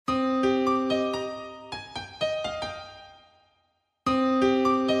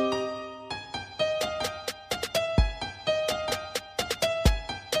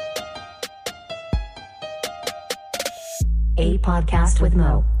A podcast with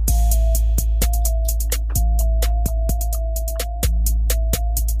Mo.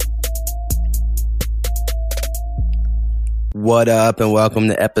 What up, and welcome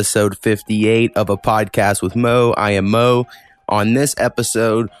to episode 58 of A Podcast with Mo. I am Mo. On this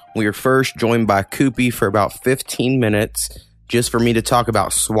episode, we are first joined by Koopy for about 15 minutes just for me to talk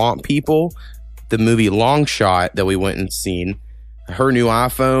about Swamp People, the movie Long Shot that we went and seen, her new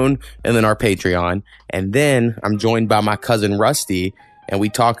iPhone, and then our Patreon. And then I'm joined by my cousin Rusty, and we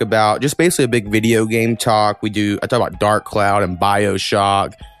talk about just basically a big video game talk. I talk about Dark Cloud and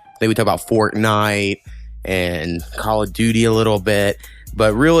BioShock. Then we talk about Fortnite and Call of Duty a little bit.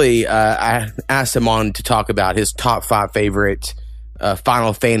 But really, I asked him on to talk about his top 5 favorite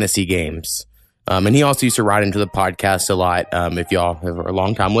Final Fantasy games. And he also used to write into the podcast a lot, if y'all are a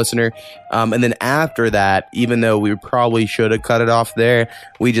long-time listener. And then after that, even though we probably should have cut it off there,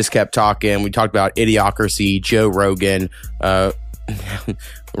 we just kept talking. We talked about Idiocracy, Joe Rogan,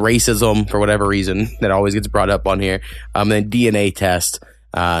 racism for whatever reason that always gets brought up on here, and then DNA test.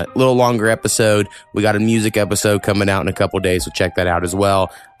 Little longer episode. We got a music episode coming out in a couple days, so check that out as well.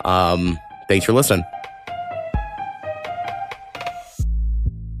 Thanks for listening.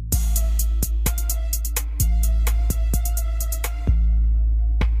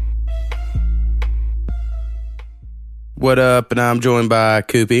 What up? And I'm joined by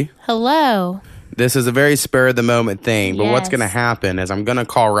Koopy. Hello. This is a very spur of the moment thing, but what's Yes. going to happen is I'm going to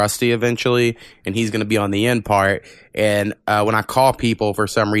call Rusty eventually, and he's going to be on the end part. And when I call people, for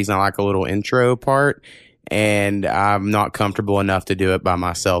some reason, I like a little intro part, and I'm not comfortable enough to do it by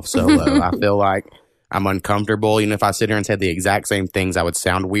myself solo. I feel like I'm uncomfortable. Even if I sit here and say the exact same things, I would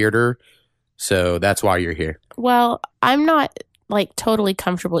sound weirder. So that's why you're here. Well, I'm not totally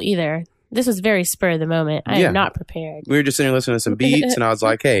comfortable either. This was very spur of the moment. I am not prepared. We were just sitting here listening to some beats, and I was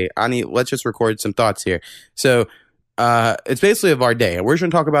like, hey, let's just record some thoughts here. So it's basically of our day. We're just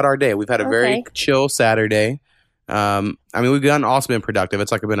going to talk about our day. We've had a very chill Saturday. We've gotten awesome and productive.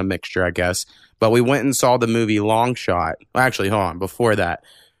 It's been a mixture, I guess. But we went and saw the movie Long Shot. Actually, hold on. Before that,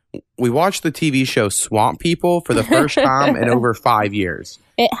 we watched the TV show Swamp People for the first time in over 5 years.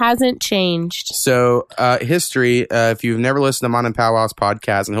 It hasn't changed. So, history, if you've never listened to mine and Powwow's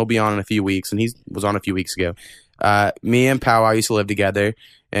podcast, and he'll be on in a few weeks, and he was on a few weeks ago, me and Powwow used to live together,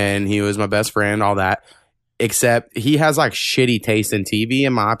 and he was my best friend, all that, except he has, shitty taste in TV,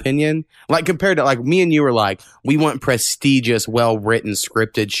 in my opinion. Compared to, me and you were we want prestigious, well-written,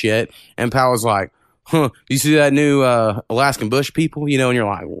 scripted shit, and Powwow's like, you see that new Alaskan Bush People? And you're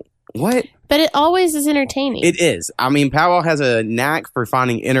like, what? But it always is entertaining. It is. Powwow has a knack for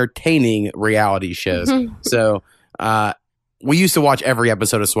finding entertaining reality shows. So we used to watch every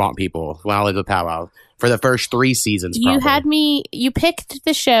episode of Swamp People when I lived with Powwow for the first 3 seasons. You picked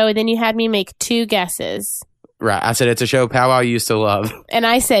the show, and then you had me make 2 guesses. Right. I said, it's a show Powwow used to love. And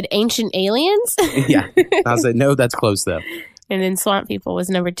I said, Ancient Aliens? Yeah. I said, no, that's close, though. And then Swamp People was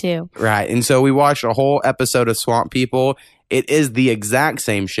number 2. Right. And so we watched a whole episode of Swamp People. It is the exact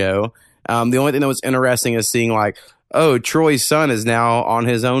same show. The only thing that was interesting is seeing Troy's son is now on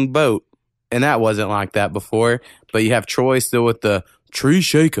his own boat. And that wasn't like that before. But you have Troy still with the tree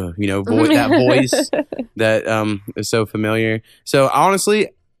shaker, that voice that is so familiar. So honestly,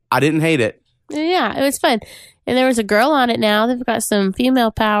 I didn't hate it. Yeah, it was fun. And there was a girl on it now. They've got some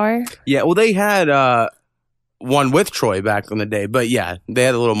female power. Yeah, well, they had one with Troy back in the day. But yeah, they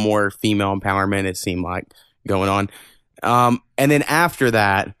had a little more female empowerment, it seemed like, going on. And then after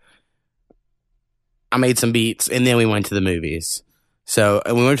that, I made some beats, and then we went to the movies. So,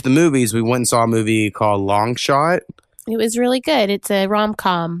 and we went to the movies. We went and saw a movie called Long Shot. It was really good. It's a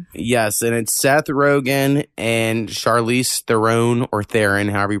rom-com. Yes, and it's Seth Rogen and Charlize Theron, or Theron,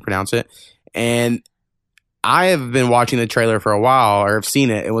 however you pronounce it. And I have been watching the trailer for a while, or have seen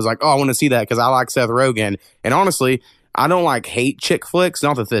it, and was like, I want to see that because I like Seth Rogen. And honestly, I don't hate chick flicks.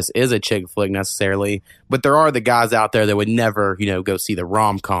 Not that this is a chick flick necessarily, but there are the guys out there that would never, go see the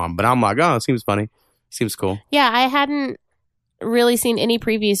rom-com. But I'm like, it seems funny. Seems cool. Yeah, I hadn't really seen any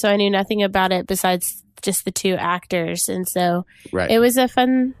previews, so I knew nothing about it besides just the 2 actors. And so It was a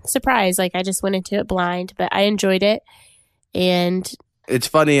fun surprise. I just went into it blind, but I enjoyed it. And it's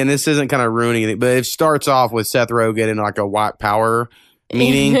funny, and this isn't kind of ruining anything, but it starts off with Seth Rogen in a white power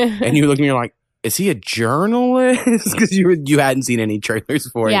meeting, and you're looking, you're like, is he a journalist? Because you hadn't seen any trailers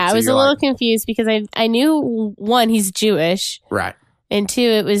for it. Yeah, I was a little confused because I knew, 1, he's Jewish. Right. And 2,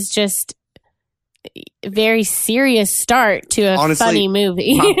 it was just a very serious start to a funny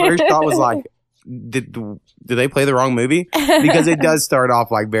movie. My first thought was did they play the wrong movie? Because it does start off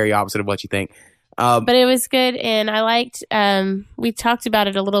very opposite of what you think. But it was good, and I liked, we talked about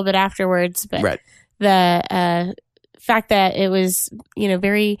it a little bit afterwards, but the fact that it was,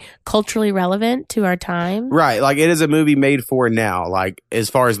 very culturally relevant to our time. Right. Like, it is a movie made for now. Like, as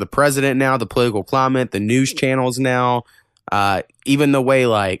far as the president now, the political climate, the news channels now, even the way,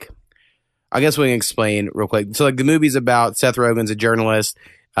 like, I guess we can explain real quick. So, like, the movie's about Seth Rogen's a journalist.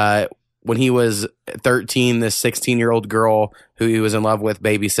 When he was 13, this 16-year-old girl who he was in love with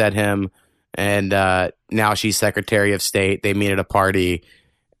babysat him. And now she's Secretary of State. They meet at a party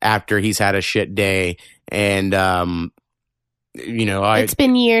after he's had a shit day. And, it's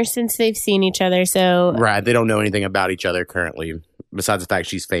been years since they've seen each other. So, right. They don't know anything about each other currently, besides the fact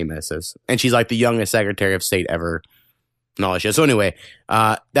she's famous. And she's like the youngest Secretary of State ever. And all that shit. So anyway,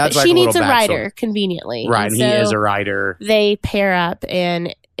 that's like she needs a writer, conveniently. Right. And he is a writer. They pair up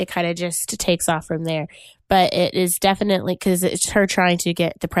and it kind of just takes off from there. But it is definitely because it's her trying to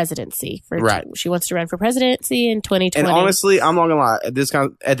get the presidency. Right. She wants to run for presidency in 2020. And honestly, I'm not going to lie.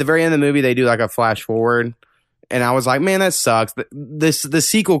 At the very end of the movie, they do like a flash forward. And I was like, man, that sucks. The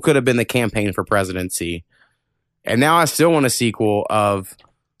sequel could have been the campaign for presidency. And now I still want a sequel of,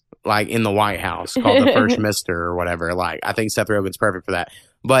 like, in the White House called The First Mister or whatever. Like, I think Seth Rogen's perfect for that.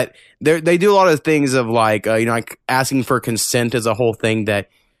 But they do a lot of things of, like, like asking for consent is a whole thing that,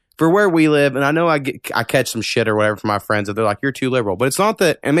 for where we live, and I know I catch some shit or whatever from my friends that they're like, you're too liberal. But it's not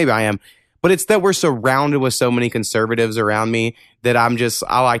that, and maybe I am, but it's that we're surrounded with so many conservatives around me that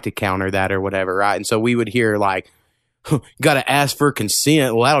I like to counter that or whatever, right? And so we would hear, like, got to ask for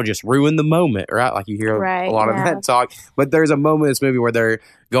consent. Well, that'll just ruin the moment, right? Like, you hear a lot of that talk. But there's a moment in this movie where they're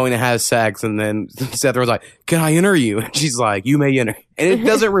going to have sex, and then Seth was like, can I enter you? And she's like, you may enter. And it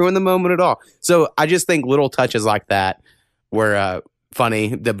doesn't ruin the moment at all. So I just think little touches like that were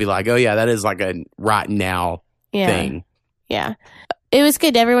funny. They'd be like, oh, yeah, that is like a right now thing. Yeah. It was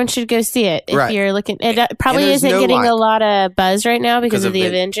good. Everyone should go see it. If you're looking, it probably isn't getting a lot of buzz right now because of the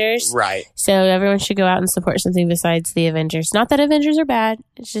Avengers. Right. So everyone should go out and support something besides the Avengers. Not that Avengers are bad.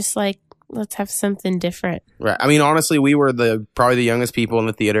 It's just like, let's have something different. Right. I mean, honestly, we were probably the youngest people in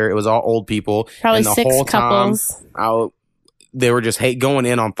the theater. It was all old people. Probably and the 6 whole couples. Time, they were just going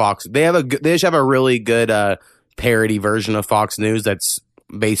in on Fox. They just have a really good parody version of Fox News that's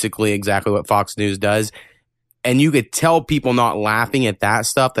basically exactly what Fox News does. And you could tell people not laughing at that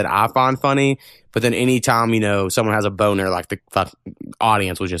stuff that I find funny. But then anytime, someone has a boner, like the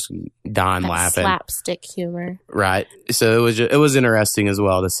audience was just dying laughing. Slapstick humor. Right. So it was interesting as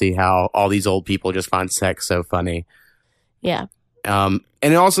well to see how all these old people just find sex so funny. Yeah. And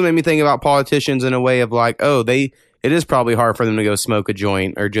it also made me think about politicians in a way of like, it is probably hard for them to go smoke a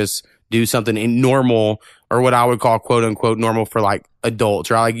joint or just do something normal, or what I would call quote unquote normal for like adults,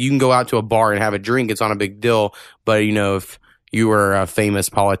 right? Like, you can go out to a bar and have a drink. It's not a big deal. But if you were a famous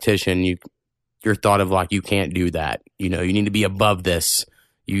politician, you're thought of like, you can't do that. You need to be above this.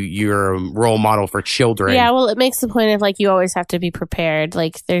 You're a role model for children. Yeah. Well, it makes the point of like, you always have to be prepared.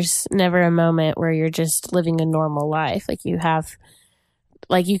 Like, there's never a moment where you're just living a normal life. Like, you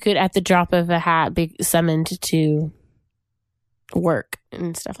could at the drop of a hat be summoned to work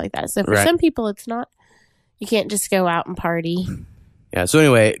and stuff like that. So for some people, it's not, you can't just go out and party. Yeah. So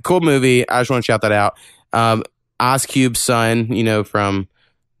anyway, cool movie. I just want to shout that out. Ice Cube's son, from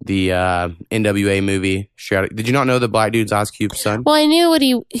the NWA movie. Did you not know the black dude's Ice Cube's son? Well, I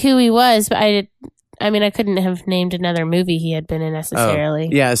knew who he was, but I couldn't have named another movie he had been in necessarily.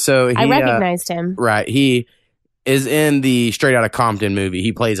 Oh, yeah. So I recognized him. Right. He is in the Straight Outta Compton movie.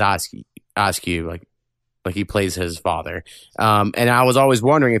 He plays Ice Cube, like he plays his father. And I was always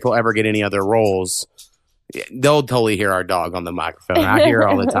wondering if he'll ever get any other roles. They'll totally hear our dog on the microphone. I hear it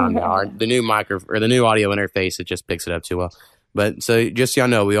all the time now. The new the new audio interface, it just picks it up too well. But so just so y'all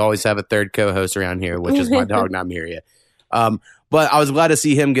know, we always have a third co-host around here, which is my dog, not Miria. But I was glad to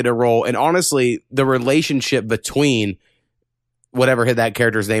see him get a role. And honestly, the relationship between whatever that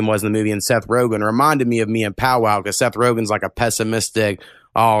character's name was in the movie and Seth Rogen reminded me of me and Pow Wow, because Seth Rogen's like a pessimistic,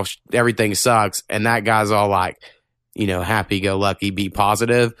 everything sucks. And that guy's all like, happy go lucky, be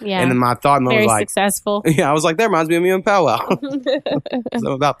positive. Yeah. And then my thought was like, successful. Yeah, I was like, that reminds me of me and Pow Wow.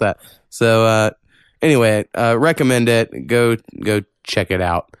 So about that. So anyway, recommend it. Go check it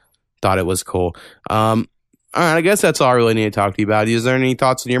out. Thought it was cool. All right, I guess that's all I really need to talk to you about. Is there any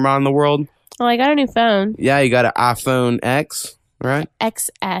thoughts in your mind in the world? Well, I got a new phone. Yeah, you got an iPhone X, right?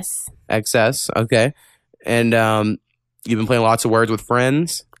 XS, okay. And you've been playing lots of Words with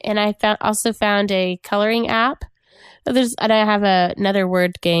Friends. And I also found a coloring app. And I have another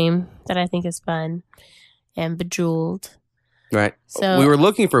word game that I think is fun, and Bejeweled. Right. So we were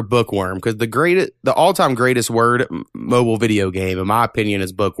looking for Bookworm because the all-time greatest word mobile video game, in my opinion,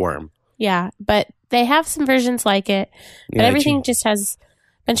 is Bookworm. Yeah, but they have some versions like it, but everything just has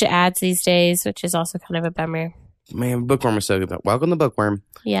a bunch of ads these days, which is also kind of a bummer. Man, Bookworm is so good. Welcome to Bookworm.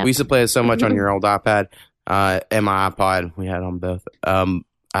 Yeah. We used to play it so much on your old iPad and my iPod. We had on both.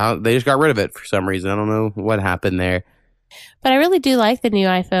 They just got rid of it for some reason. I don't know what happened there. But I really do like the new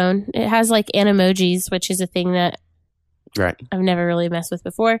iPhone. It has like Animojis, which is a thing that I've never really messed with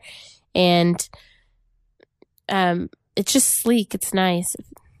before. And it's just sleek. It's nice.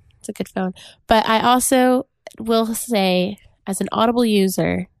 It's a good phone. But I also will say, as an Audible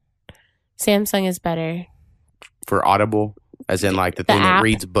user, Samsung is better. For Audible? As in like the thing that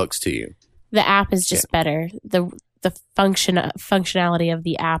reads books to you? The app is just better. The functionality of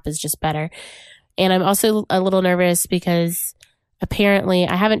the app is just better. And I'm also a little nervous because apparently,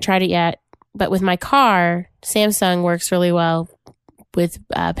 I haven't tried it yet, but with my car, Samsung works really well with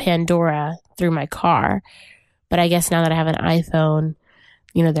Pandora through my car. But I guess now that I have an iPhone,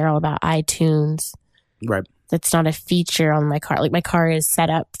 they're all about iTunes. Right. That's not a feature on my car. Like my car is set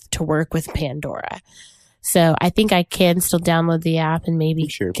up to work with Pandora. So I think I can still download the app and maybe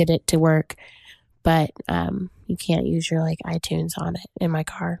get it to work. But you can't use your iTunes on it in my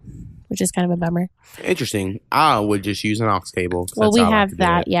car, which is kind of a bummer. Interesting. I would just use an aux cable. Well, we have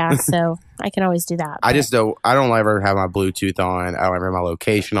that, yeah. So I can always do that. I don't ever have my Bluetooth on. I don't ever have my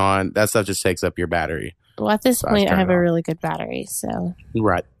location on. That stuff just takes up your battery. Well, at this point, I have a really good battery. So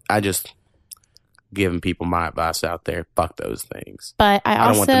right. I just giving people my advice out there. Fuck those things. But I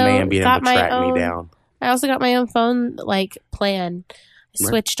also don't want the man being able to track me down. I also got my own phone plan. I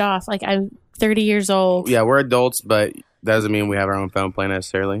switched off. I'm 30 years old. Yeah, we're adults, but that doesn't mean we have our own phone plan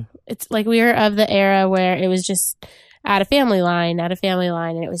necessarily. It's like we were of the era where it was just add a family line, and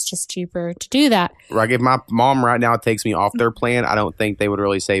it was just cheaper to do that. Like if my mom right now takes me off their plan, I don't think they would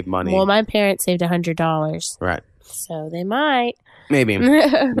really save money. Well, my parents saved $100. Right. So they might. Maybe.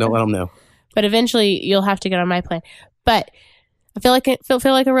 Don't let them know. But eventually you'll have to get on my plan. But I feel like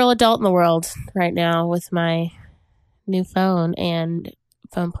a real adult in the world right now with my new phone and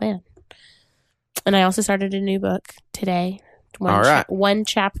phone plan. And I also started a new book today. One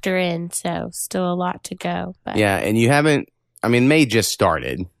chapter in, so still a lot to go. But. Yeah, and you haven't, May just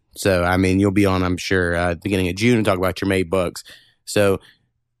started. So, you'll be on, I'm sure, at the beginning of June and talk about your May books. So,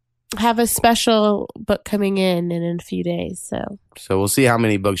 I have a special book coming in a few days. So we'll see how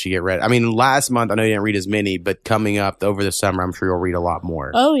many books you get read. Last month, I know you didn't read as many, but coming up over the summer, I'm sure you'll read a lot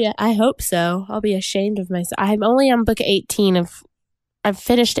more. Oh, yeah, I hope so. I'll be ashamed of myself. I'm only on book 18 I've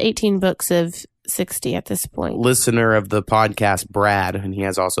finished 18 books of 60 at this point. Listener of the podcast, Brad, and he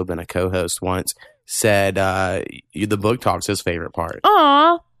has also been a co-host once, said the book talk's his favorite part.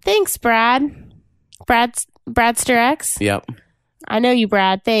 Aw, thanks, Brad. Bradster X? Yep. I know you,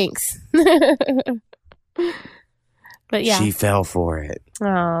 Brad. Thanks. But yeah. She fell for it.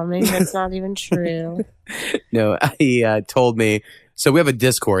 Oh, maybe that's not even true. No, he told me. So we have a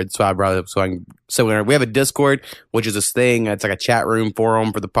Discord, so I brought it up. So we have a Discord, which is this thing. It's like a chat room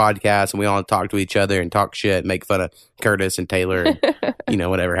forum for the podcast, and we all talk to each other and talk shit, make fun of Curtis and Taylor, and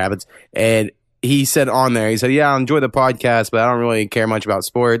whatever happens. And he said on there, yeah, I enjoy the podcast, but I don't really care much about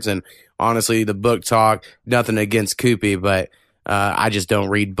sports. And honestly, the book talk, nothing against Koopy, but I just don't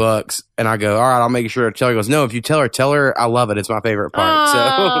read books. And I go, all right, I'll make sure to tell her. He goes, no, if you tell her, I love it. It's my favorite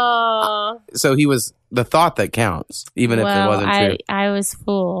part. So he was the thought that counts, even if it wasn't true. I was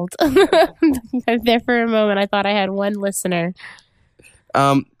fooled. There for a moment, I thought I had one listener.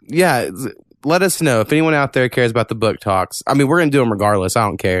 Yeah, let us know if anyone out there cares about the book talks. We're going to do them regardless. I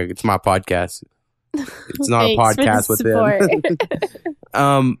don't care. It's my podcast. It's not a podcast with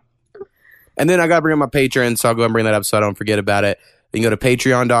them. And then I got to bring up my Patreon, so I'll go and bring that up so I don't forget about it. You can go to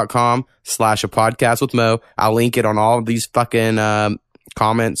patreon.com/apodcastwithmo. I'll link it on all of these fucking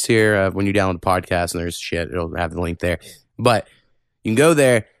comments here when you download the podcast, and there's shit. It'll have the link there. But you can go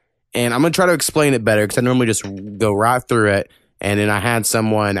there, and I'm going to try to explain it better because I normally just go right through it. And then I had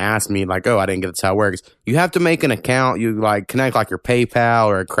someone ask me, I didn't get this how it works. You have to make an account. You connect your PayPal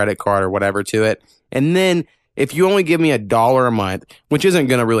or a credit card or whatever to it. And then if you only give me $1 a month, which isn't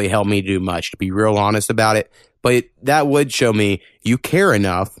going to really help me do much, to be real honest about it, but that would show me you care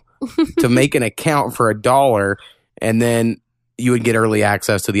enough to make an account for $1, and then you would get early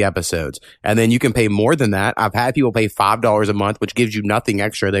access to the episodes. And then you can pay more than that. I've had people pay $5 a month, which gives you nothing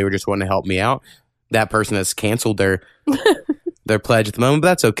extra. They were just wanting to help me out. That person has canceled their pledge at the moment, but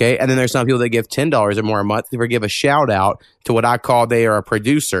that's okay. And then there's some people that give $10 or more a month to give a shout out to what I call they are a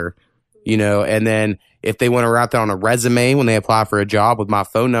producer, and then if they want to write that on a resume when they apply for a job with my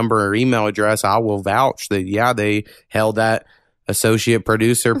phone number or email address, I will vouch that, yeah, they held that associate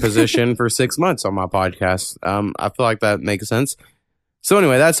producer position for 6 months on my podcast. I feel like that makes sense. So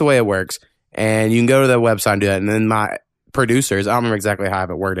anyway, that's the way it works. And you can go to the website and do that. And then my producers, I don't remember exactly how I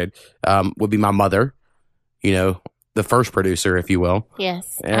have it worded, would be my mother, the first producer, if you will.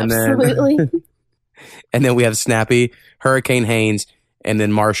 Yes, and absolutely. And then we have Snappy, Hurricane Haynes, and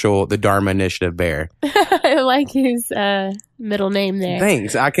then Marshall, the Dharma Initiative Bear. I like his middle name there.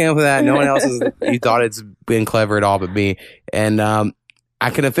 Thanks. I came up with that. No one else you thought it's been clever at all but me. And I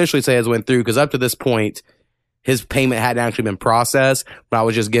can officially say it went through because up to this point, his payment hadn't actually been processed, but I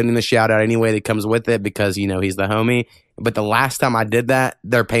was just giving him the shout out anyway that comes with it because, he's the homie. But the last time I did that,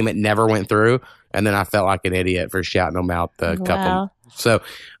 their payment never went through. And then I felt like an idiot for shouting them out the couple. So,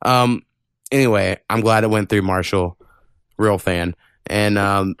 anyway, I'm glad it went through, Marshall. Real fan.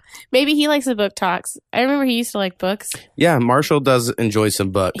 And maybe he likes the book talks. I remember he used to like books. Yeah, Marshall does enjoy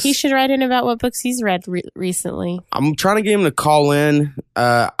some books. He should write in about what books he's read recently. I'm trying to get him to call in.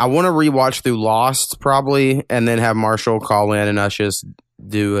 I want to rewatch through Lost probably, and then have Marshall call in and us just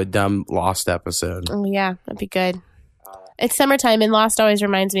do a dumb Lost episode. Oh yeah, that'd be good. It's summertime, and Lost always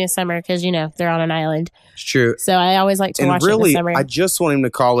reminds me of summer because, they're on an island. It's true. So I always like to watch it in the summer. I just want him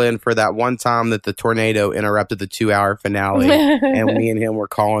to call in for that one time that the tornado interrupted the 2-hour finale. And me and him were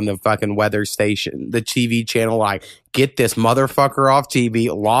calling the fucking weather station, the TV channel, like, get this motherfucker off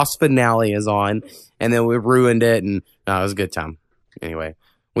TV. Lost finale is on. And then we ruined it. And it was a good time. Anyway,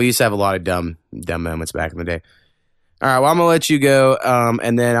 we used to have a lot of dumb moments back in the day. All right, well, I'm going to let you go.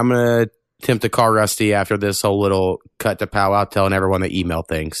 And then I'm going to attempt to call Rusty after this whole little cut to powwow telling everyone the email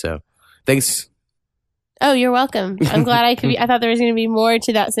thing. So thanks. Oh, you're welcome. I'm glad I thought there was going to be more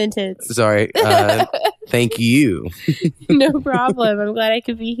to that sentence. Sorry. Thank you. No problem. I'm glad I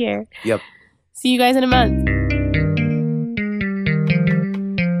could be here. Yep. See you guys in a month.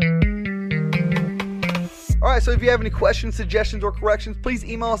 All right, so if you have any questions, suggestions, or corrections, please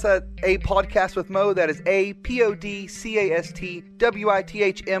email us at apodcastwithmo. That is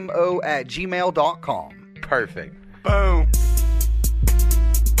apodcastwithmo@gmail.com. Perfect. Boom.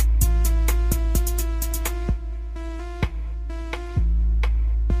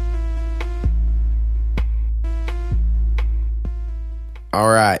 All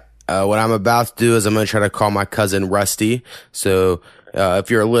right. What I'm about to do is I'm going to try to call my cousin Rusty. So if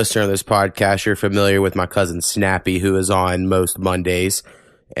you're a listener of this podcast, you're familiar with my cousin Snappy, who is on most Mondays.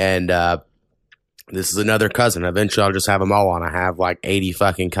 And this is another cousin. Eventually, I'll just have them all on. I have like 80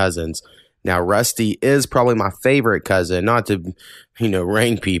 fucking cousins. Now, Rusty is probably my favorite cousin, not to,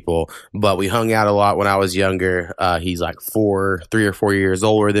 rank people, but we hung out a lot when I was younger. He's like 3 or 4 years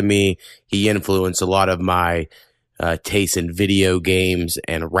older than me. He influenced a lot of my taste in video games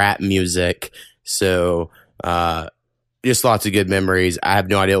and rap music. So, just lots of good memories. I have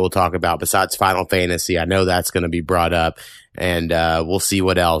no idea what we'll talk about besides Final Fantasy. I know that's going to be brought up, and we'll see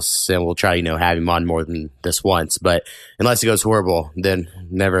what else. And we'll try, have him on more than this once. But unless it goes horrible, then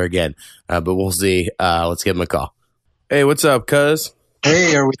never again. But we'll see. Let's give him a call. Hey, what's up, cuz?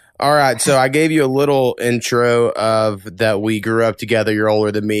 Hey, are we? All right, so I gave you a little intro of that we grew up together. You're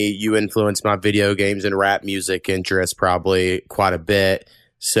older than me. You influenced my video games and rap music interests probably quite a bit.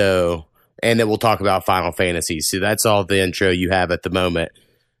 So, and then we'll talk about Final Fantasy. So that's all the intro you have at the moment.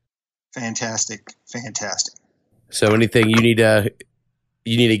 Fantastic. So anything you need to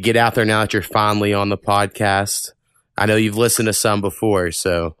get out there now that you're finally on the podcast? I know you've listened to some before,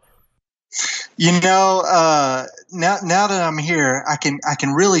 so. Now that I'm here, I can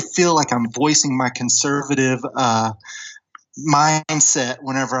really feel like I'm voicing my conservative mindset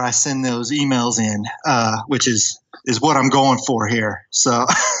whenever I send those emails in, which is what I'm going for here. So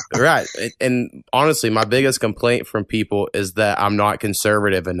right. And honestly, my biggest complaint from people is that I'm not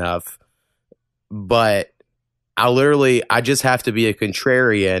conservative enough. But I just have to be a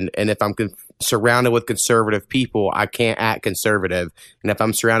contrarian, and if I'm surrounded with conservative people, I can't act conservative. And if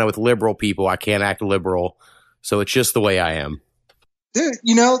I'm surrounded with liberal people, I can't act liberal. So it's just the way I am. Dude,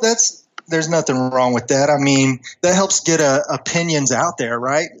 there's nothing wrong with that. I mean, that helps get opinions out there,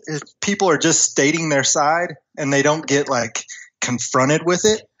 right? If people are just stating their side and they don't get like confronted with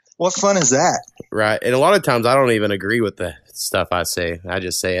it, what fun is that? Right. And a lot of times I don't even agree with the stuff I say. I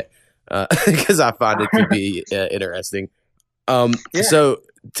just say it because I find it to be interesting. Yeah. So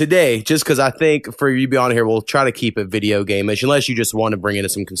today, just because I think for you to be on here, we'll try to keep it video game-ish. Unless you just want to bring into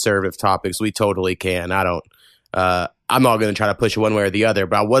some conservative topics, we totally can. I'm not going to try to push it one way or the other,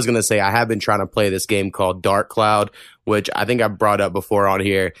 but I was going to say I have been trying to play this game called Dark Cloud, which I think I brought up before on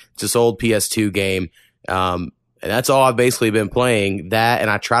here. It's this old PS2 game, and that's all I've basically been playing. That, and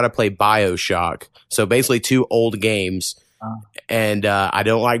I try to play BioShock. So basically 2 old games, and I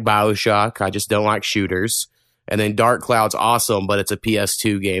don't like BioShock. I just don't like shooters. And then Dark Cloud's awesome, but it's a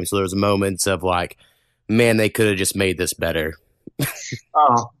PS2 game, so there's moments of like, man, they could have just made this better.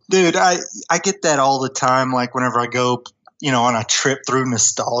 Oh, dude, I get that all the time. Like whenever I go on a trip through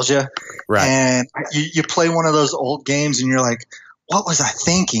nostalgia. Right. And you play one of those old games and you're like, what was I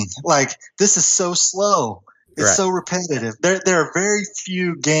thinking? Like, this is so slow. It's so repetitive. There are very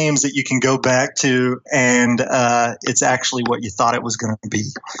few games that you can go back to and it's actually what you thought it was going to be.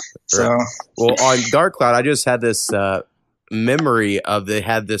 So, right. Well, on Dark Cloud, I just had this memory of they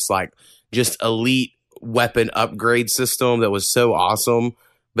had this like just elite weapon upgrade system that was so awesome.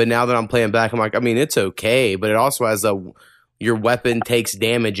 But now that I'm playing back, I'm like, I mean, it's okay, but it also has your weapon takes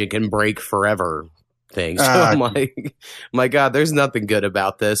damage and can break forever thing. So I'm like, my God, there's nothing good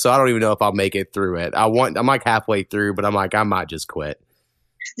about this. So I don't even know if I'll make it through it. I'm like halfway through, but I'm like, I might just quit.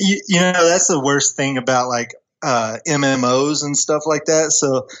 That's the worst thing about like MMOs and stuff like that.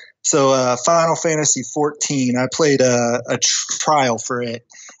 So Final Fantasy 14, I played a trial for it.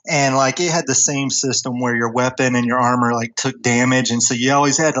 And like it had the same system where your weapon and your armor like took damage, and so you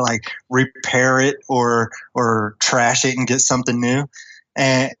always had to like repair it or trash it and get something new.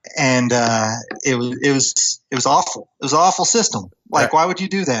 And it was awful. It was an awful system. Like, why would you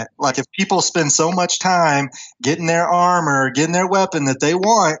do that? Like, if people spend so much time getting their armor, getting their weapon that they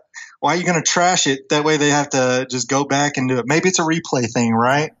want, why are you going to trash it? That way they have to just go back and do it. Maybe it's a replay thing,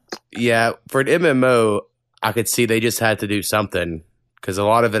 right? Yeah, for an MMO, I could see they just had to do something. Because a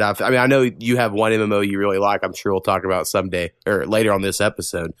lot of it, I mean, I know you have one MMO you really like. I'm sure we'll talk about someday or later on this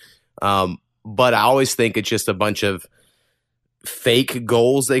episode. But I always think it's just a bunch of fake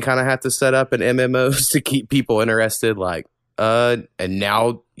goals they kind of have to set up in MMOs to keep people interested. Like, and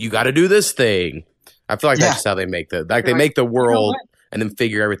now you got to do this thing. I feel like that's just how they make they make the world and then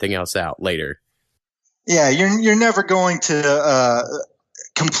figure everything else out later. Yeah, you're never going to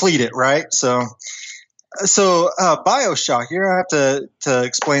complete it, right? So BioShock, you're going to have to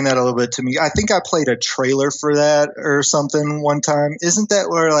explain that a little bit to me. I think I played a trailer for that or something one time. Isn't that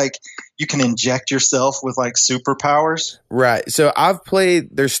where like you can inject yourself with like superpowers? Right. So I've played,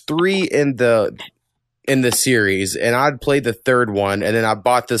 there's 3 in the series, and I'd played the third one, and then I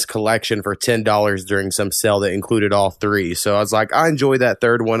bought this collection for $10 during some sale that included all 3. So I was like, I enjoy that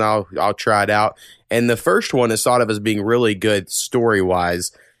third one. I'll try it out. And the first one is thought of as being really good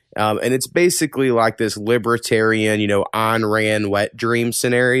story-wise. And it's basically like this libertarian, Ayn Rand wet dream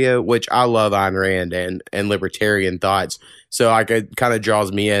scenario, which I love Ayn Rand and libertarian thoughts. So it kind of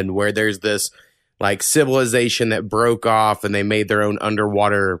draws me in, where there's this like civilization that broke off and they made their own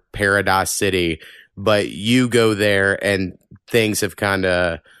underwater paradise city. But you go there and things have kind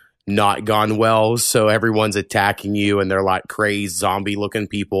of not gone well. So everyone's attacking you and they're like crazed zombie looking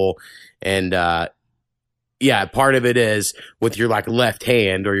people. And, yeah, part of it is with your like left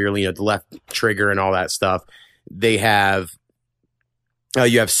hand or your the left trigger and all that stuff. They have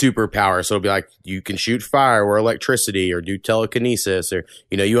you have superpowers, so it'll be like you can shoot fire or electricity or do telekinesis, or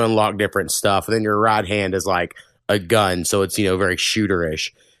you unlock different stuff. And then your right hand is like a gun, so it's very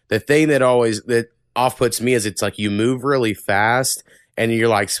shooterish. The thing that off puts me is it's like you move really fast. And you're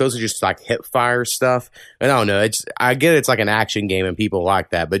like supposed to just like hip fire stuff. And I don't know. I get it's like an action game and people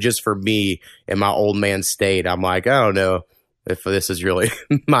like that. But just for me in my old man state, I'm like, I don't know if this is really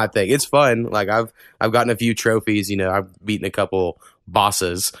my thing. It's fun. Like I've gotten a few trophies. I've beaten a couple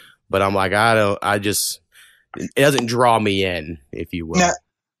bosses. But I'm like, it doesn't draw me in, if you will.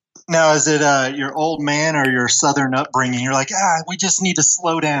 Now, is it your old man or your Southern upbringing? You're like, we just need to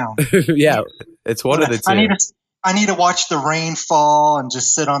slow down. Yeah, it's one of the two. I need to watch the rain fall and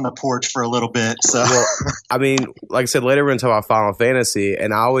just sit on the porch for a little bit. So, well, I mean, like I said, later we're going to talk about Final Fantasy,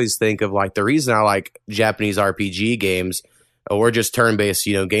 and I always think of like the reason I like Japanese RPG games or just turn-based,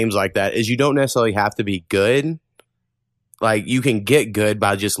 games like that is you don't necessarily have to be good. Like you can get good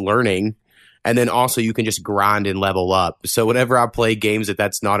by just learning, and then also you can just grind and level up. So whenever I play games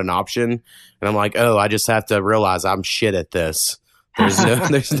that's not an option, and I'm like, oh, I just have to realize I'm shit at this.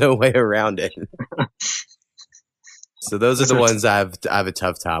 There's no way around it. So those are the ones I have a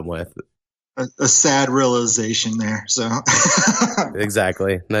tough time with. A sad realization there. So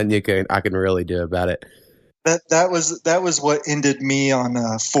exactly, nothing I can really do about it. That was what ended me on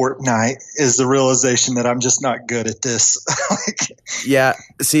Fortnite, is the realization that I'm just not good at this. Yeah,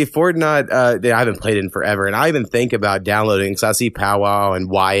 see, Fortnite, I haven't played it in forever, and I even think about downloading. So I see Powwow and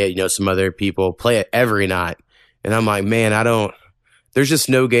Wyatt, some other people play it every night, and I'm like, man, there's just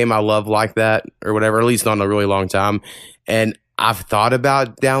no game I love like that or whatever, at least not in a really long time. And I've thought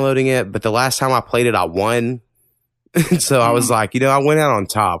about downloading it, but the last time I played it, I won. So I was like, I went out on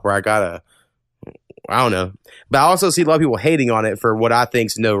top where I don't know. But I also see a lot of people hating on it for what I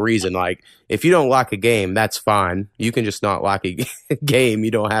think's no reason. Like, if you don't like a game, that's fine. You can just not like a game.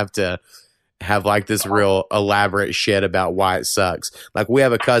 You don't have to have like this real elaborate shit about why it sucks. Like we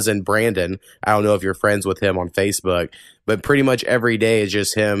have a cousin, Brandon. I don't know if you're friends with him on Facebook, but pretty much every day is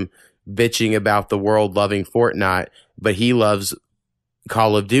just him bitching about the world loving Fortnite, but he loves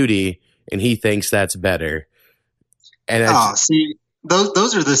Call of Duty and he thinks that's better. And see,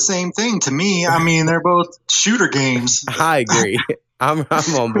 those are the same thing to me. I mean, they're both shooter games. I agree. I'm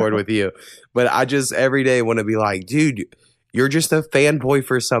on board with you, but I just every day want to be like, dude, you're just a fanboy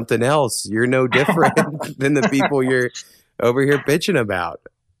for something else. You're no different than the people you're over here bitching about.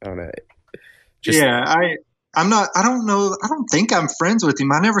 I don't know. I'm not. I don't know. I don't think I'm friends with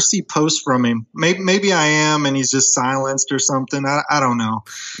him. I never see posts from him. Maybe I am, and he's just silenced or something. I don't know.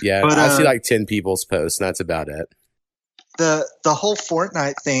 Yeah, but I see like 10 people's posts, and that's about it. The whole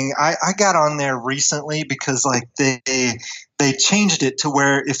Fortnite thing, I got on there recently because like they changed it to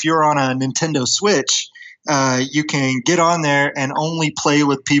where if you're on a Nintendo Switch, you can get on there and only play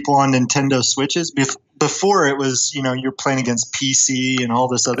with people on Nintendo Switches. Before it was, you're playing against PC and all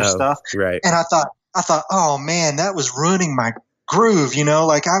this other stuff. Right. And I thought, oh man, that was ruining my groove.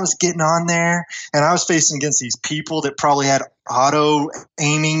 Like I was getting on there and I was facing against these people that probably had auto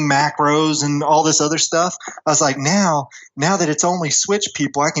aiming macros and all this other stuff. I was like, now that it's only Switch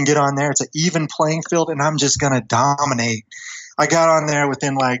people, I can get on there. It's an even playing field and I'm just going to dominate. I got on there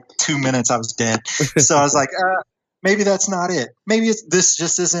within like 2 minutes. I was dead. So I was like, maybe that's not it. Maybe this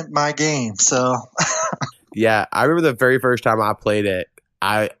just isn't my game. So yeah, I remember the very first time I played it.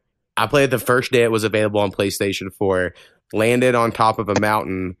 I played it the first day it was available on PlayStation 4, landed on top of a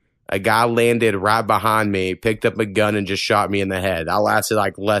mountain. A guy landed right behind me, picked up a gun and just shot me in the head. I lasted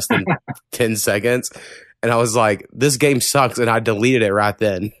like less than 10 seconds. And I was like, this game sucks. And I deleted it right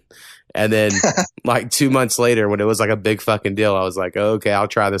then. And then like 2 months later, when it was like a big fucking deal, I was like, oh, okay, I'll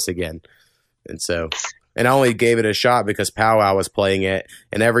try this again. And I only gave it a shot because Powwow was playing it.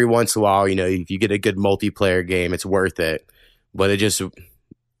 And every once in a while, if you get a good multiplayer game, it's worth it. But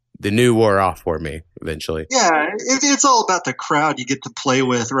the new wore off for me eventually. Yeah, it's all about the crowd you get to play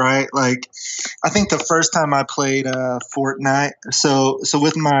with, right? Like, I think the first time I played Fortnite, so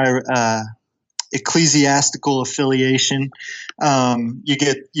with my ecclesiastical affiliation, you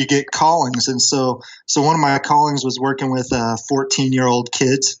get callings, and so one of my callings was working with 14-year-old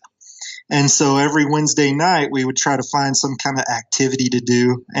kids. And so every Wednesday night we would try to find some kind of activity to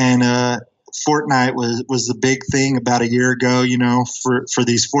do. And Fortnite was the big thing about a year ago, for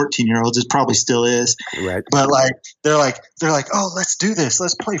these 14-year-olds. It probably still is. Right. But they're like, oh, let's do this.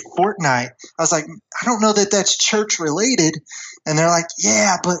 Let's play Fortnite. I was like, I don't know that that's church related. And they're like,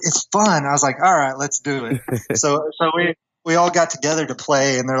 yeah, but it's fun. I was like, all right, let's do it. So we all got together to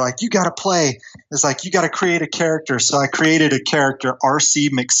play, and they're like, you got to play. It's like, you got to create a character. So I created a character, RC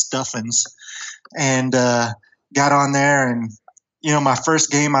McStuffins, and got on there. And, my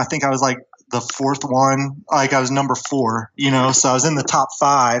first game, I think I was like the fourth one. Like I was number 4, so I was in the top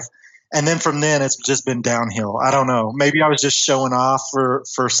 5. And then from then, it's just been downhill. I don't know. Maybe I was just showing off for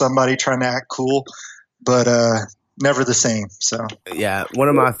somebody trying to act cool, but never the same. So yeah, one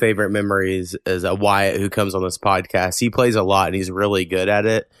of my favorite memories is Wyatt, who comes on this podcast. He plays a lot and he's really good at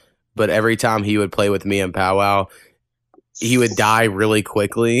it, but every time he would play with me in Powwow, he would die really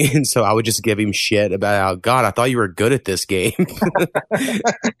quickly, and so I would just give him shit about how, God, I thought you were good at this game.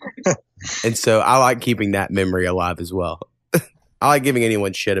 And so I like keeping that memory alive as well. I like giving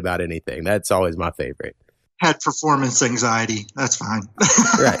anyone shit about anything. That's always my favorite. Had performance anxiety. That's fine.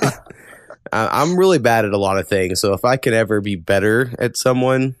 Right. I'm really bad at a lot of things, so if I can ever be better at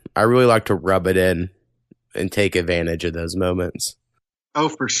someone, I really like to rub it in and take advantage of those moments. Oh,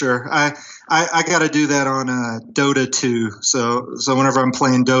 for sure. I got to do that on Dota 2. So whenever I'm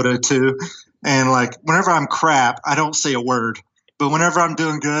playing Dota 2, and like whenever I'm crap, I don't say a word. But whenever I'm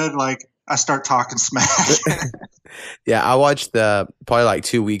doing good, like I start talking smack. Yeah, I watched probably like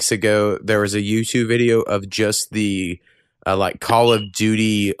 2 weeks ago, there was a YouTube video of just the like Call of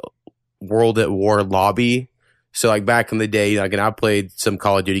Duty World at War lobby. So like back in the day, like, and I played some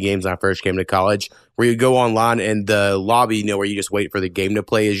Call of Duty games when I first came to college, where you go online and the lobby, where you just wait for the game to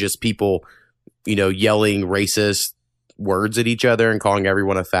play, is just people, yelling racist words at each other and calling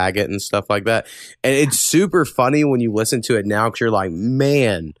everyone a faggot and stuff like that. And it's super funny when you listen to it now, because you're like,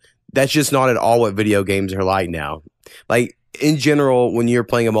 man, that's just not at all what video games are like now. Like in general, when you're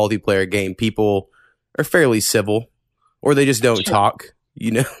playing a multiplayer game, people are fairly civil, or they just don't talk,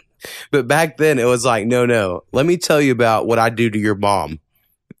 But back then it was like, no, let me tell you about what I do to your mom.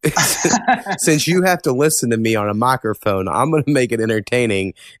 Since you have to listen to me on a microphone, I'm going to make it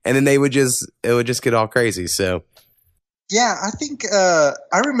entertaining. And then it would just get all crazy. So Yeah, I think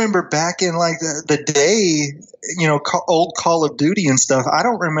I remember back in like the day, old Call of Duty and stuff. I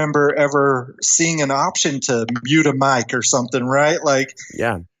don't remember ever seeing an option to mute a mic or something, right? Like,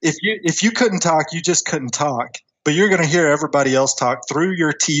 yeah, if you couldn't talk, you just couldn't talk. But you're going to hear everybody else talk through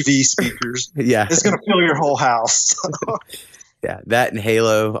your TV speakers. Yeah, it's going to fill your whole house. Yeah, that and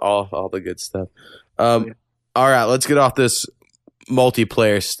Halo, all the good stuff. All right, let's get off this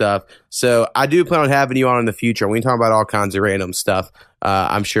multiplayer stuff. So I do plan on having you on in the future. We can talk about all kinds of random stuff.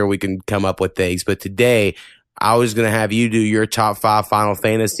 I'm sure we can come up with things. But today, I was going to have you do your top 5 Final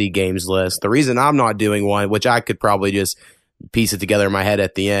Fantasy games list. The reason I'm not doing one, which I could probably just piece it together in my head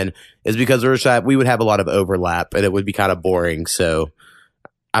at the end, is because we would have a lot of overlap and it would be kind of boring. So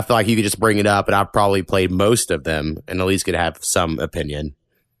I feel like you could just bring it up and I've probably played most of them and at least could have some opinion.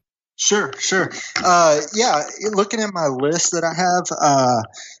 Sure. Yeah, looking at my list that I have,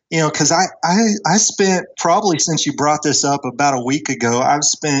 because I spent probably since you brought this up about a week ago, I've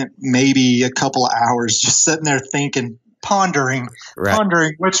spent maybe a couple of hours just sitting there thinking, pondering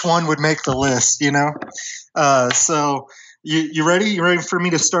which one would make the list, So you ready? You ready for me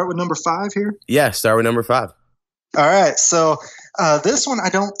to start with number 5 here? Yeah, start with number 5. All right. So this one I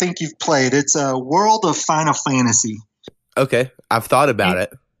don't think you've played. It's World of Final Fantasy. Okay, I've thought about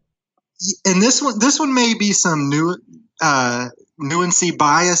it. And this one may be some nuancy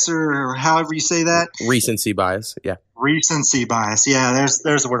bias or however you say that. Recency bias, yeah. Recency bias, yeah.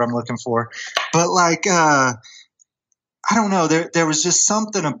 There's the word I'm looking for. But like, I don't know. There was just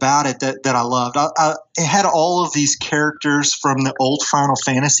something about it that I loved. It had all of these characters from the old Final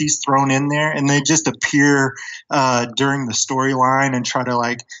Fantasies thrown in there, and they just appear during the storyline and try to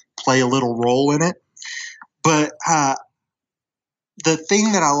like play a little role in it. But the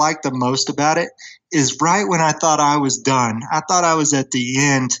thing that I like the most about it is right when I thought I was done, I thought I was at the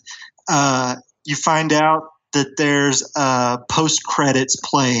end, you find out that there's a post-credits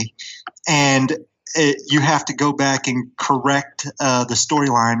play, and you have to go back and correct the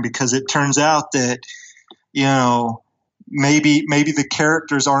storyline because it turns out that, maybe the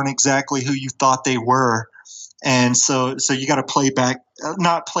characters aren't exactly who you thought they were. And so you got to play back,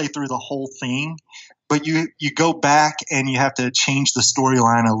 not play through the whole thing, but you go back and you have to change the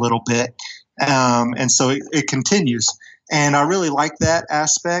storyline a little bit. And so it continues. And I really like that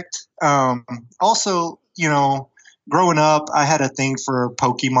aspect. Also, growing up, I had a thing for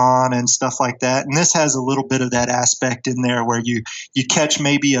Pokemon and stuff like that. And this has a little bit of that aspect in there where you catch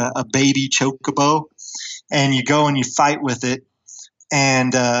maybe a baby chocobo and you go and you fight with it.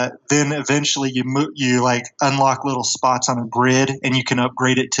 And then eventually you like unlock little spots on a grid and you can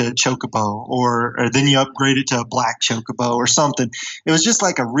upgrade it to chocobo or then you upgrade it to a black chocobo or something. It was just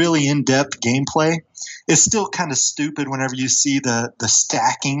like a really in-depth gameplay. It's still kind of stupid whenever you see the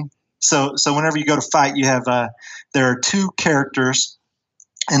stacking. So whenever you go to fight, you have there are 2 characters,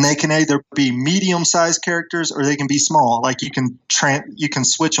 and they can either be medium-sized characters or they can be small. Like you can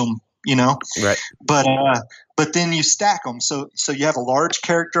switch them, Right. But then you stack them. So you have a large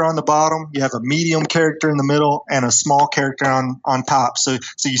character on the bottom, you have a medium character in the middle, and a small character on top. So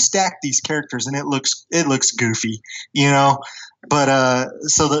you stack these characters, and it looks goofy, But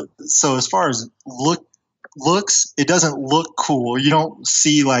so as far as looks, it doesn't look cool. You don't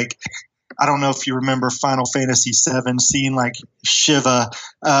see like, I don't know if you remember Final Fantasy VII, seeing like Shiva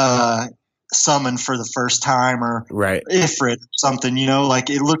summoned for the first time or right. Ifrit or something, like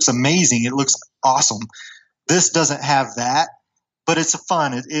it looks amazing. It looks awesome. This doesn't have that, but it's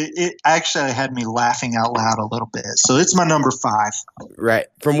fun. It actually had me laughing out loud a little bit. So it's my number 5. Right.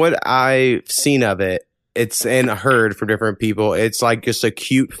 From what I've seen of it, it's and heard from different people, it's like just a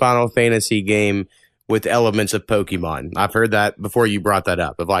cute Final Fantasy game with elements of Pokemon. I've heard that before you brought that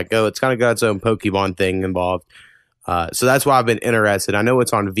up, of like, it's kind of got its own Pokemon thing involved. So that's why I've been interested. I know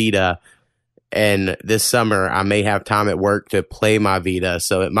it's on Vita, and this summer I may have time at work to play my Vita,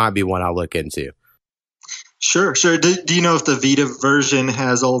 so it might be one I'll look into. Sure. Do you know if the Vita version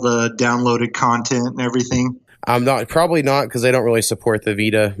has all the downloaded content and everything? Probably not, because they don't really support the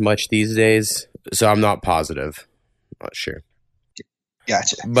Vita much these days, so I'm not positive. Not sure.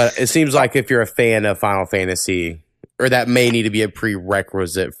 Gotcha. But it seems like if you're a fan of Final Fantasy, or that may need to be a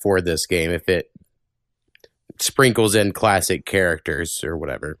prerequisite for this game, if it sprinkles in classic characters or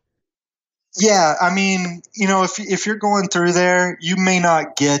whatever. Yeah, I mean, if you're going through there, you may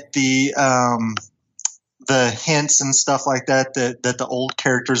not get the hints and stuff like that the old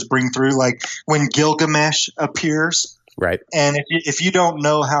characters bring through, like when Gilgamesh appears. Right. And if you don't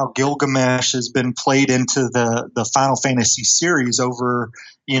know how Gilgamesh has been played into the Final Fantasy series over,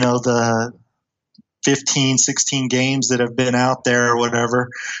 the 15, 16 games that have been out there or whatever,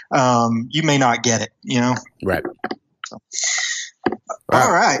 you may not get it, Right. So.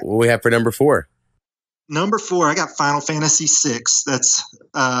 All right. What we have for number 4? Number 4, I got Final Fantasy VI. That's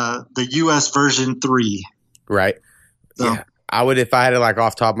the US version 3. Right. So. Yeah. I would, if I had to like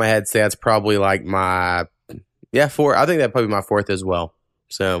off the top of my head, say that's probably like my 4. I think that'd probably be my 4th as well.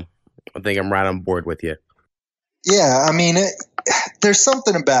 So I think I'm right on board with you. Yeah, I mean, there's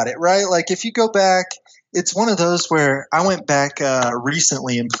something about it, right? Like if you go back, it's one of those where I went back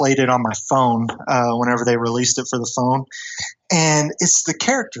recently and played it on my phone whenever they released it for the phone. And it's the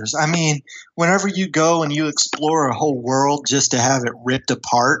characters. I mean, whenever you go and you explore a whole world just to have it ripped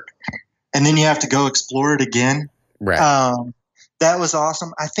apart, and then you have to go explore it again. Right. That was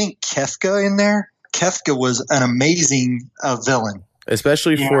awesome. I think Kefka in there. Kefka was an amazing villain.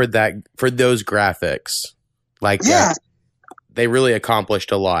 Especially for those graphics. Like they really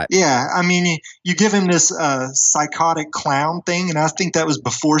accomplished a lot. Yeah, I mean, you give him this psychotic clown thing, and I think that was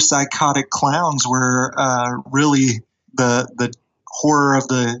before psychotic clowns were really the horror of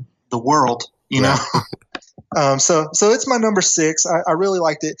the world, you know. So it's my number 6. I really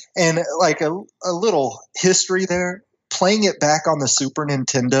liked it, and like a little history there. Playing it back on the Super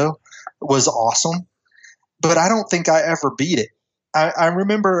Nintendo was awesome, but I don't think I ever beat it. I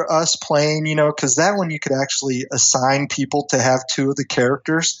remember us playing, you know, because that one you could actually assign people to have 2 of the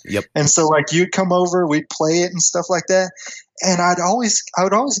characters. Yep. And so like you'd come over, we'd play it and stuff like that. And I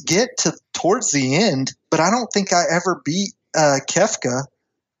would always get to towards the end, but I don't think I ever beat Kefka.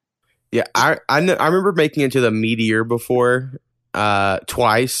 Yeah, I remember making it to the Meteor before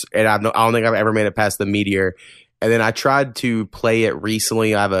twice, and I don't think I've ever made it past the Meteor. And then I tried to play it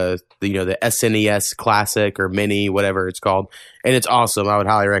recently. I have the SNES Classic or Mini, whatever it's called, and it's awesome. I would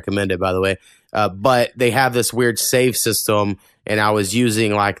highly recommend it, by the way. But they have this weird save system, and I was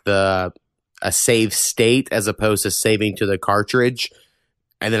using like a save state as opposed to saving to the cartridge,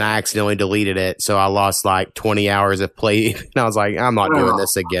 and then I accidentally deleted it, so I lost like 20 hours of play. And I was like, I'm not doing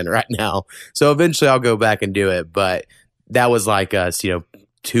this again right now. So eventually I'll go back and do it, but that was like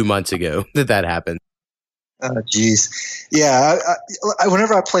 2 months ago that happened. Oh, geez. Yeah.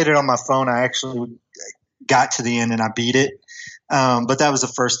 Whenever I played it on my phone, I actually got to the end and I beat it. But that was the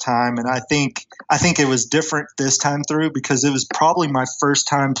first time. And I think it was different this time through because it was probably my first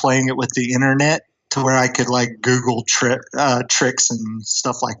time playing it with the internet to where I could like Google tricks and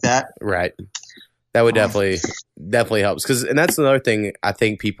stuff like that. Right. That would definitely helps. And that's another thing I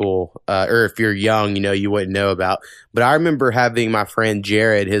think people, or if you're young, you wouldn't know about. But I remember having my friend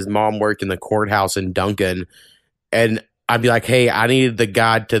Jared, his mom worked in the courthouse in Duncan, and I'd be like, hey, I needed the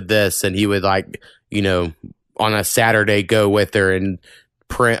guide to this. And he would like, on a Saturday go with her and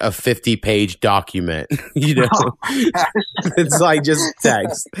print a 50-page document, it's like just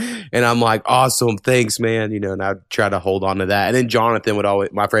text. And I'm like, awesome, thanks, man. And I'd try to hold on to that. And then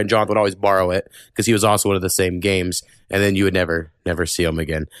my friend Jonathan would always borrow it because he was also one of the same games. And then you would never see him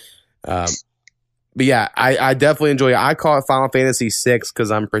again. But yeah, I definitely enjoy it. I call it Final Fantasy VI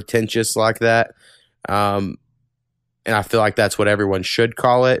because I'm pretentious like that. And I feel like that's what everyone should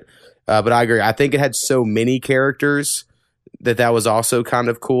call it. But I agree. I think it had so many characters that was also kind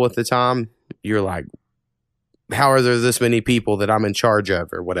of cool at the time. You're like, how are there this many people that I'm in charge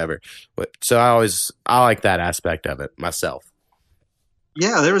of or whatever? So I like that aspect of it myself.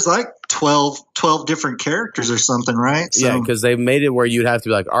 Yeah, there was like 12 different characters or something, right? So, yeah, because they made it where you'd have to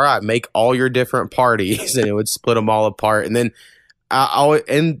be like, all right, make all your different parties, and it would split them all apart. And then I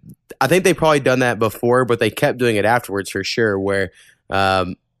think they probably done that before, but they kept doing it afterwards for sure, where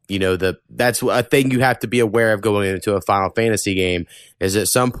that's a thing you have to be aware of going into a Final Fantasy game is at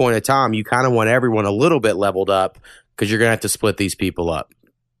some point in time, you kind of want everyone a little bit leveled up because you're going to have to split these people up.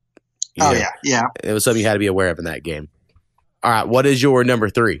 Yeah. It was something you had to be aware of in that game. All right. What is your number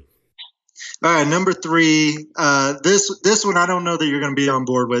 3? All right. Number 3. This one I don't know that you're going to be on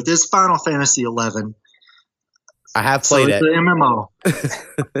board with. This is Final Fantasy 11. I have played it. It's an MMO.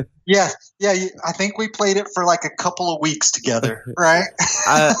 Yeah. I think we played it for like a couple of weeks together, right?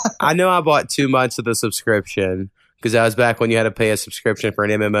 I know I bought 2 months of the subscription because that was back when you had to pay a subscription for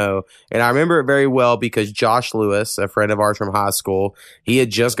an MMO. And I remember it very well because Josh Lewis, a friend of ours from high school, he had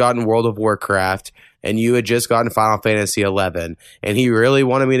just gotten World of Warcraft and you had just gotten Final Fantasy 11. And he really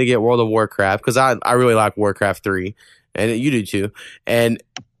wanted me to get World of Warcraft because I really like Warcraft 3 and you do too. And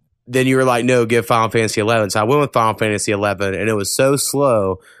then you were like, no, give Final Fantasy 11. So I went with Final Fantasy 11 and it was so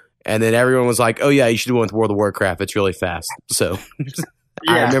slow. And then everyone was like, oh yeah, you should have went with World of Warcraft. It's really fast. So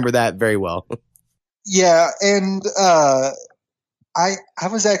I remember that very well. Yeah. And I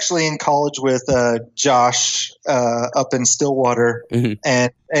was actually in college with Josh up in Stillwater,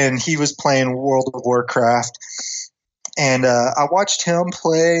 and he was playing World of Warcraft. And I watched him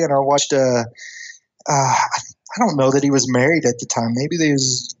play, and I watched don't know that he was married at the time. Maybe they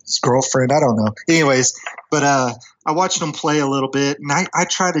was his girlfriend. I don't know. Anyways, but I watched him play a little bit, and I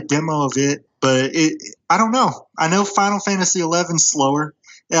tried a demo of it, but I don't know. I know Final Fantasy XI's slower.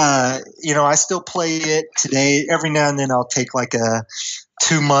 I still play it today. Every now and then I'll take like a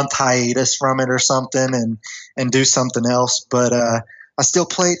 2-month hiatus from it or something and do something else. But I still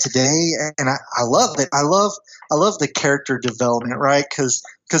play it today, and I love it. I love the character development, right? Because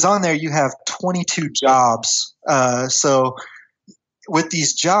on there you have 22 jobs. So with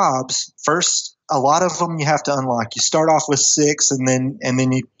these jobs, first, a lot of them you have to unlock. You start off with 6, and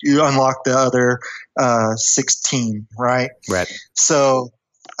then you unlock the other 16, right? Right. So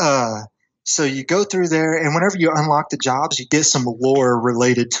you go through there, and whenever you unlock the jobs, you get some lore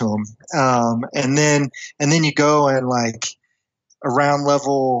related to them, and then you go and like around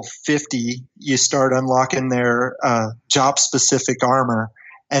level 50, you start unlocking their job-specific armor,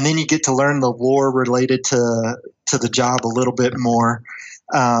 and then you get to learn the lore related to the job a little bit more,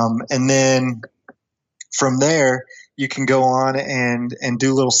 and then from there you can go on and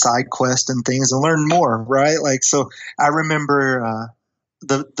do little side quests and things and learn more, right? Like, so I remember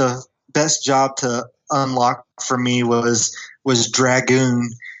the best job to unlock for me was Dragoon,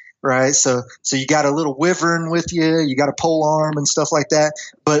 right? So you got a little wyvern with you got a pole arm and stuff like that.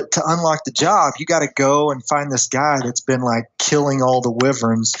 But to unlock the job, you got to go and find this guy that's been like killing all the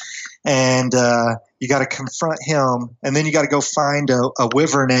wyverns, and you got to confront him, and then you got to go find a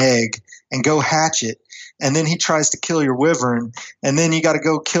wyvern egg and go hatch it. And then he tries to kill your wyvern, and then you got to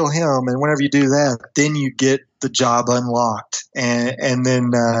go kill him. And whenever you do that, then you get the job unlocked, and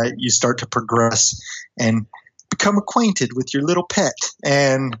then you start to progress and become acquainted with your little pet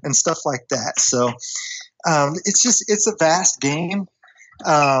and stuff like that. So it's a vast game.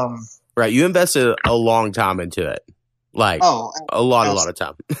 Right. You invested a long time into it. Like a lot of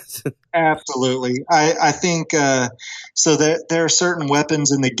time. Absolutely. I think so there are certain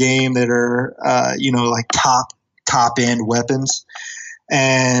weapons in the game that are like top end weapons,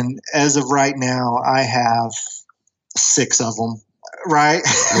 and as of right now I have 6 of them, right?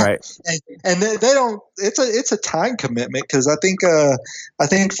 and they don't, it's a time commitment, because I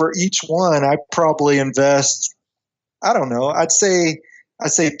think for each one I probably invest, I don't know, I'd say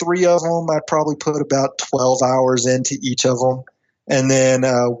 3 of them I probably put about 12 hours into each of them. And then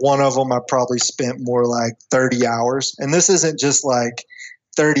one of them I probably spent more like 30 hours. And this isn't just like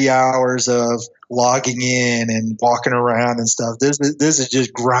 30 hours of logging in and walking around and stuff. This is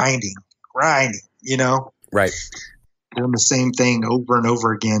just grinding, Right. Doing the same thing over and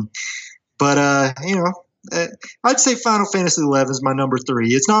over again. But, I'd say Final Fantasy XI is my number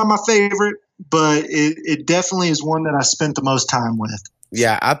 3. It's not my favorite, but it definitely is one that I spent the most time with.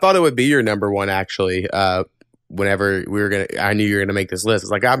 Yeah, I thought it would be your number 1, actually. Whenever I knew you were gonna make this list,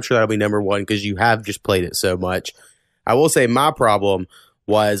 it's like, I'm sure that'll be number 1 because you have just played it so much. I will say my problem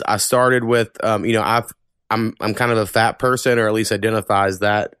was I started with, I'm kind of a fat person, or at least identify as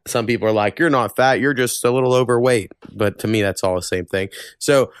that. Some people are like, you're not fat, you're just a little overweight. But to me, that's all the same thing.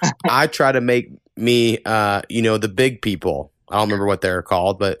 So I try to make me, the big people. I don't remember what they're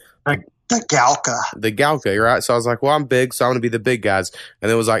called, but The Galka, right? So I was like, well, I'm big, so I'm going to be the big guys.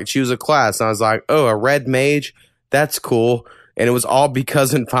 And it was like, choose a class. And I was like, oh, a red mage? That's cool. And it was all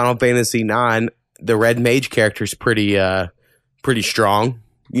because in Final Fantasy IX, the red mage character is pretty strong,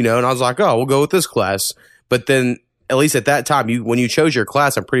 and I was like, oh, we'll go with this class. But then, at least at that time, when you chose your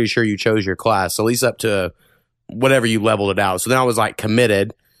class, I'm pretty sure you chose your class, at least up to whatever you leveled it out. So then I was like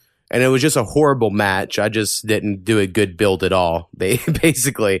committed. And it was just a horrible match. I just didn't do a good build at all,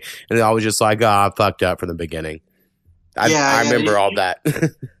 basically. And I was just like, I fucked up from the beginning. I remember all that.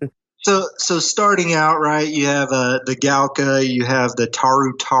 So starting out, right, you have the Galka, you have the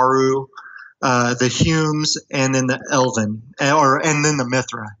Taru, the Humes, and then the Elven, and then the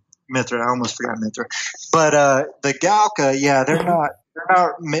Mithra. I almost forgot Mithra. But the Galka, they're not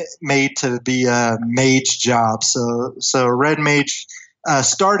made to be a mage job. So red mage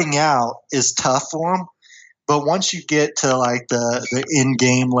starting out is tough for them, but once you get to like the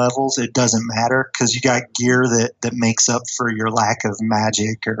in-game levels, it doesn't matter because you got gear that makes up for your lack of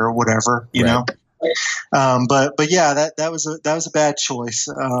magic or whatever, you know. But yeah, that was a bad choice.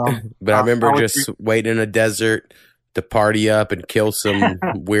 But I remember just waiting in a desert to party up and kill some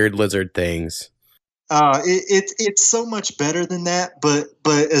weird lizard things. It's so much better than that, but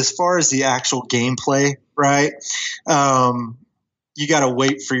as far as the actual gameplay, right? You got to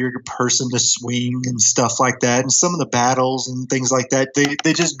wait for your person to swing and stuff like that. And some of the battles and things like that,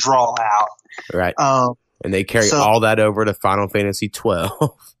 they just draw out. Right. And they carry all that over to Final Fantasy 12.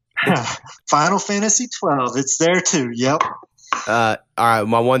 Final Fantasy 12. It's there too. Yep. All right.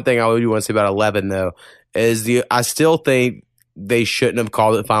 My one thing I would want to say about 11, though, I still think they shouldn't have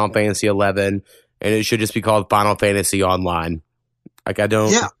called it Final Fantasy 11, and it should just be called Final Fantasy Online. Like,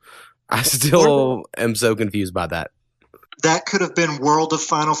 I still am so confused by that. That could have been World of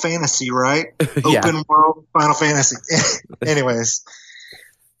Final Fantasy, right? Open World Final Fantasy. Anyways.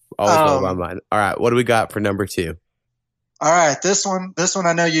 Always blow my mind. All right, what do we got for number 2? All right, this one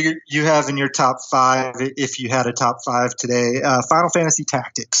I know you have in your top 5 if you had a top 5 today. Final Fantasy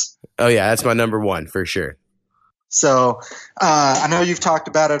Tactics. Oh yeah, that's my number 1 for sure. So I know you've talked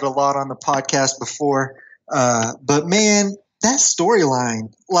about it a lot on the podcast before, but man, that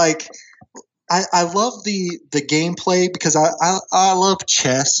storyline, like I love the gameplay because I love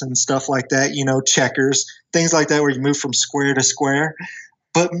chess and stuff like that, checkers, things like that where you move from square to square.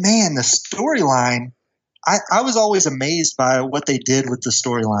 But man, the storyline, I was always amazed by what they did with the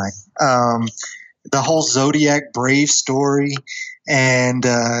storyline. The whole Zodiac Brave story, and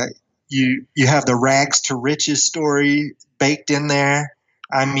you have the rags to riches story baked in there.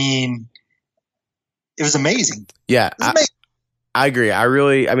 I mean, it was amazing. Yeah, it was amazing. I agree.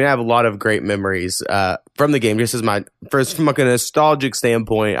 I have a lot of great memories from the game. Just as from like a nostalgic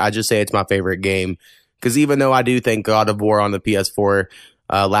standpoint, I just say it's my favorite game because even though I do think God of War on the PS4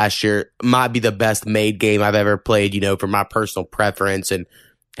 last year might be the best made game I've ever played, for my personal preference and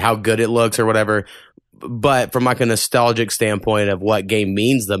how good it looks or whatever. But from like a nostalgic standpoint of what game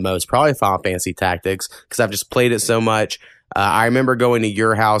means the most, probably Final Fantasy Tactics because I've just played it so much. I remember going to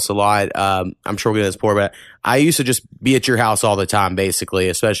your house a lot. I'm sure we're going to explore, but I used to just be at your house all the time, basically,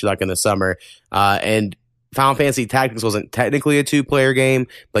 especially like in the summer. And Final Fantasy Tactics wasn't technically a 2-player game,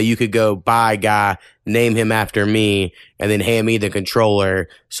 but you could go buy a guy, name him after me, and then hand me the controller.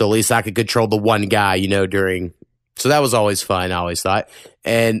 So at least I could control the one guy, so that was always fun, I always thought.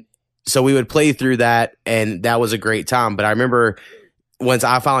 And so we would play through that, and that was a great time. But I remember once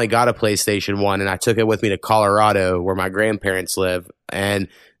I finally got a PlayStation 1 and I took it with me to Colorado where my grandparents live, and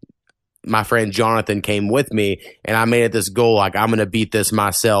my friend Jonathan came with me, and I made it this goal, like I'm going to beat this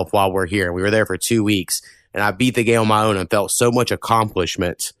myself while we're here. We were there for 2 weeks, and I beat the game on my own and felt so much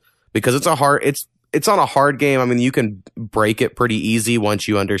accomplishment because it's on a hard game. I mean, you can break it pretty easy once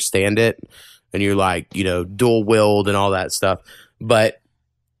you understand it and you're like, dual willed and all that stuff. But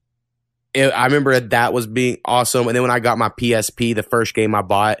I remember that was being awesome. And then when I got my PSP, the first game I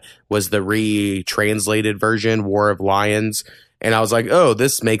bought was the retranslated version, War of Lions. And I was like, oh,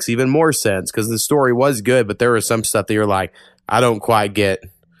 this makes even more sense because the story was good, but there was some stuff that you're like, I don't quite get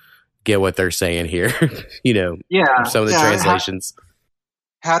what they're saying here. Some of the translations.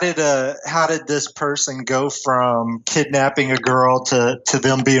 How did this person go from kidnapping a girl to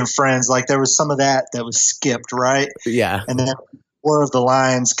them being friends? Like there was some of that was skipped, right? Yeah. And then War of the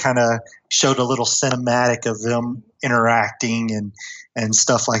Lions kind of showed a little cinematic of them interacting and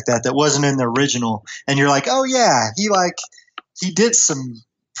stuff like that wasn't in the original. And you're like, oh yeah, he did some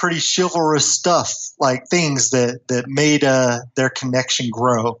pretty chivalrous stuff, like things that made their connection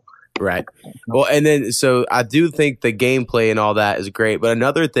grow. Right. Well, and then so I do think the gameplay and all that is great, but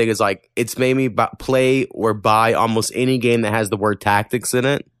another thing is like it's made me play or buy almost any game that has the word tactics in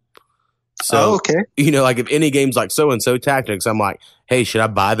it. So, okay. Like if any game's like so-and-so tactics, I'm like, hey, should I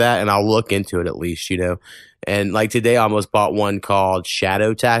buy that? And I'll look into it at least, And like today I almost bought one called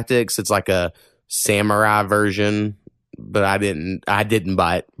Shadow Tactics. It's like a samurai version, but I didn't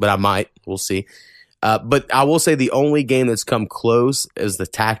buy it, but I might. We'll see. But I will say the only game that's come close is the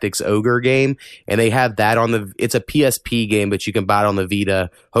Tactics Ogre game. And they have that it's a PSP game, but you can buy it on the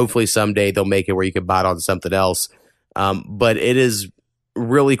Vita. Hopefully someday they'll make it where you can buy it on something else. But it is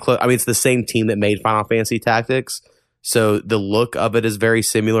really close. I mean, it's the same team that made Final Fantasy Tactics. So the look of it is very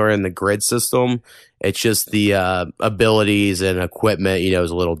similar in the grid system. It's just the abilities and equipment,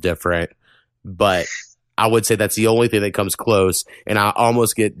 is a little different. But I would say that's the only thing that comes close. And I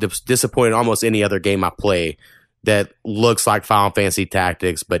almost get disappointed in almost any other game I play that looks like Final Fantasy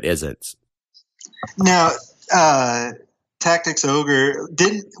Tactics but isn't. Now, Tactics Ogre,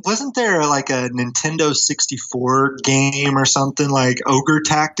 wasn't there like a Nintendo 64 game or something like Ogre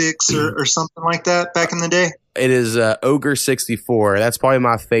Tactics or something like that back in the day? It is Ogre 64. That's probably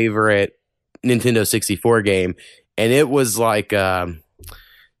my favorite Nintendo 64 game. And it was like, it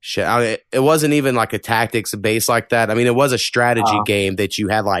wasn't even like a tactics base like that. I mean, it was a strategy game that you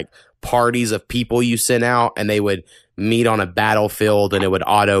had like parties of people you sent out and they would meet on a battlefield and it would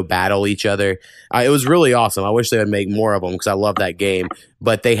auto battle each other. It was really awesome. I wish they would make more of them because I love that game.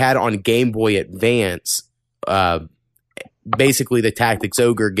 But they had on Game Boy Advance, basically the Tactics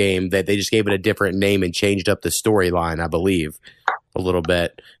Ogre game that they just gave it a different name and changed up the storyline, I believe, a little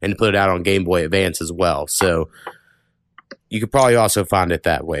bit and put it out on Game Boy Advance as well. So you could probably also find it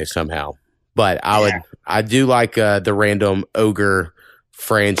that way somehow. But I I do like the random ogre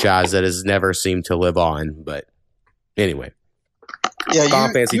franchise that has never seemed to live on. But anyway, yeah,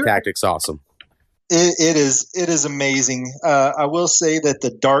 Final Fantasy Tactics, awesome. It is amazing. I will say that the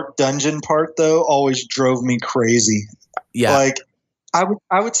dark dungeon part though always drove me crazy. Yeah, like I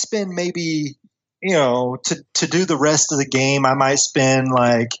would spend maybe, you know, to do the rest of the game, I might spend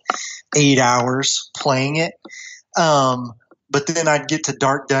like 8 hours playing it. But then I'd get to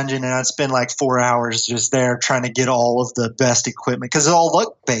Dark Dungeon and I'd spend like 4 hours just there trying to get all of the best equipment because it's all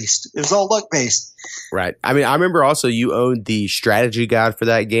luck based. It was all luck based. Right. I mean, I remember also you owned the strategy guide for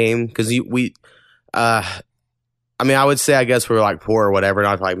that game because I mean, I would say I guess we were like poor or whatever,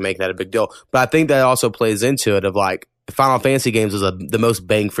 not to like make that a big deal. But I think that also plays into it of like Final Fantasy games was the most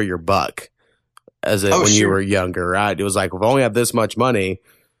bang for your buck when you were younger, right? It was like, if I only have this much money.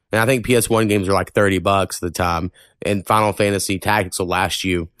 And I think PS1 games are like $30 at the time, and Final Fantasy Tactics will last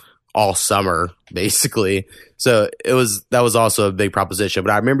you all summer, basically. So that was also a big proposition.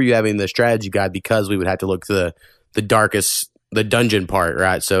 But I remember you having the strategy guide because we would have to look to the dungeon part,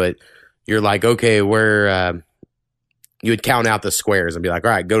 right? So you're like, okay, where you would count out the squares and be like,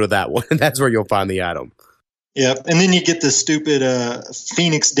 all right, go to that one. That's where you'll find the item. Yep, and then you get the stupid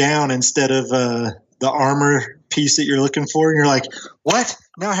Phoenix down instead of the armor piece that you're looking for, and you're like, what?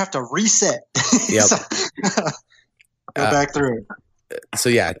 Now I have to reset. Yep. Go back through it. So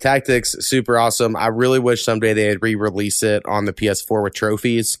yeah, Tactics, super awesome. I really wish someday they'd re-release it on the PS4 with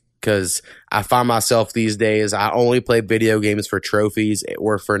trophies, because I find myself these days, I only play video games for trophies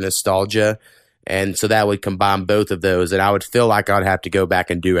or for nostalgia. And so that would combine both of those. And I would feel like I'd have to go back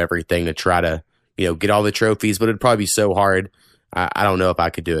and do everything to try to, get all the trophies, but it'd probably be so hard. I don't know if I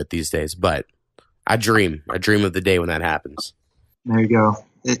could do it these days, but I dream of the day when that happens. There you go.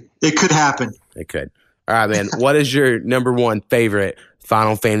 It could happen. It could. All right, man. What is your number one favorite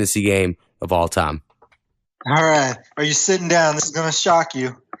Final Fantasy game of all time? All right. Are you sitting down? This is going to shock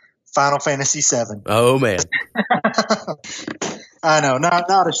you. Final Fantasy VII. Oh, man. I know.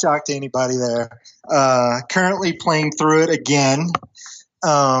 Not a shock to anybody there. Currently playing through it again.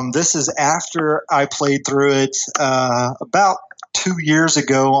 This is after I played through it about 2 years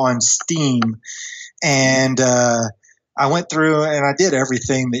ago on Steam. And I went through and I did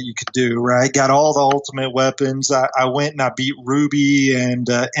everything that you could do, right? Got all the ultimate weapons. I went and I beat Ruby and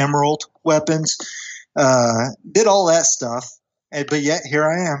Emerald weapons. Did all that stuff. But yet here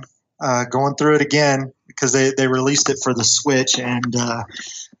I am going through it again because they released it for the Switch. And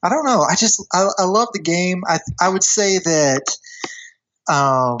I don't know. I love the game. I would say that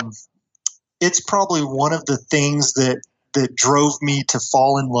it's probably one of the things that drove me to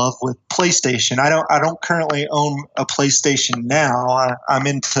fall in love with PlayStation. I don't currently own a PlayStation now. I'm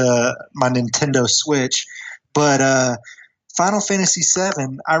into my Nintendo Switch, but Final Fantasy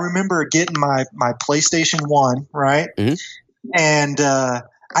VII, I remember getting my PlayStation 1, right? Mm-hmm. And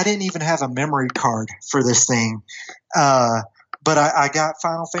I didn't even have a memory card for this thing. But I got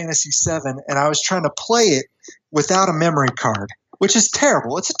Final Fantasy VII, and I was trying to play it without a memory card, which is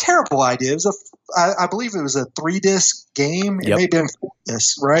terrible. It's a terrible idea. It was I believe it was a 3-disc game. It may have been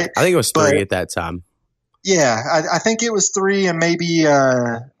 4-disc, right? I think it was 3 at that time. Yeah, I think it was 3, and maybe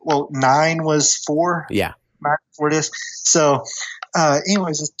 9 was 4. Yeah, 9 4-disc. So,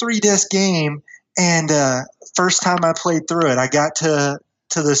 anyways, a 3-disc game, and first time I played through it, I got to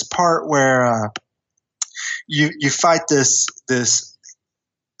this part where you fight this.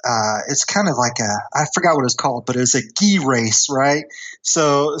 It's kind of like I forgot what it's called, but it's a Gi race, right?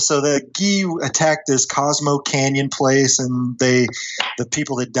 So the Gi attacked this Cosmo Canyon place, and the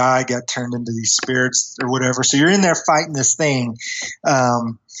people that died got turned into these spirits or whatever. So you're in there fighting this thing,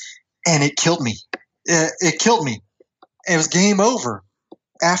 and it killed me. It killed me. It was game over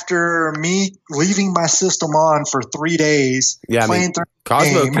after me leaving my system on for 3 days. Yeah, playing through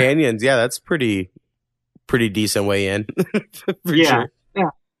Cosmo Canyons. Yeah, that's pretty decent way in. Sure. Yeah.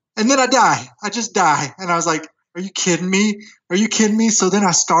 And then I die. I just die. And I was like, are you kidding me? Are you kidding me? So then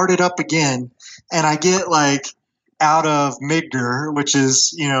I started up again, and I get like out of Midgar, which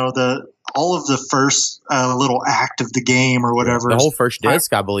is, all of the first little act of the game or whatever. The whole first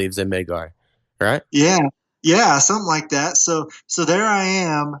disc, I believe, is in Midgar, right? Yeah, something like that. So there I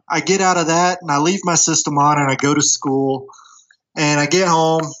am. I get out of that, and I leave my system on, and I go to school, and I get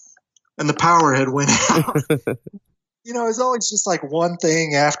home, and the power had went out. It's always just like one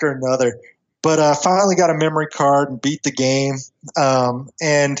thing after another. But I finally got a memory card and beat the game.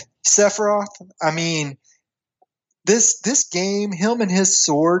 And Sephiroth, I mean, this game, him and his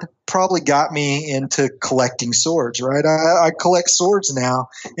sword probably got me into collecting swords, right? I collect swords now,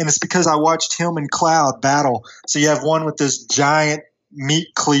 and it's because I watched him and Cloud battle. So you have one with this giant meat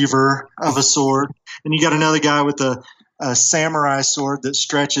cleaver of a sword, and you got another guy with a samurai sword that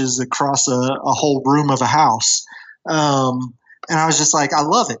stretches across a whole room of a house. And I was just like, I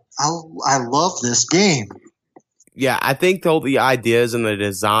love it. I love this game. Yeah, I think the ideas and the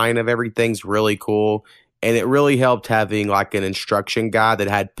design of everything's really cool. And it really helped having like an instruction guide that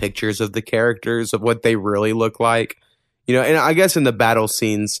had pictures of the characters of what they really look like. You know, and I guess in the battle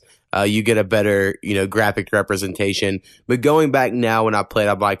scenes, you get a better, graphic representation. But going back now when I played,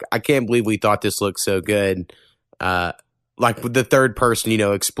 I'm like, I can't believe we thought this looked so good. Like with the third person,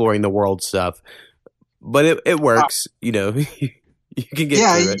 exploring the world stuff. But it works, you can get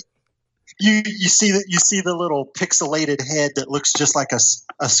through it. You see the little pixelated head that looks just like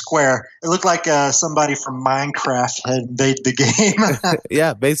a square. It looked like somebody from Minecraft had made the game.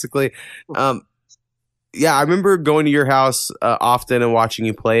 Yeah, basically. Yeah, I remember going to your house often and watching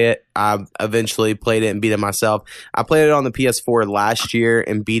you play it. I eventually played it and beat it myself. I played it on the PS4 last year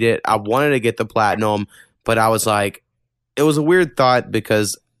and beat it. I wanted to get the platinum, but I was like, it was a weird thought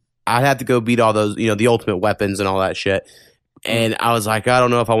because I had to go beat all those, the ultimate weapons and all that shit. And I was like, I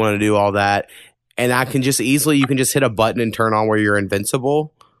don't know if I want to do all that. And I can just you can just hit a button and turn on where you're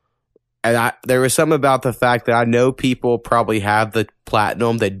invincible. And there was something about the fact that I know people probably have the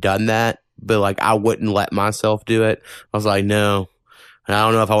platinum that done that, but like I wouldn't let myself do it. I was like, no. And I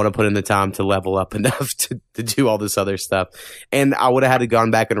don't know if I want to put in the time to level up enough to do all this other stuff. And I would have had to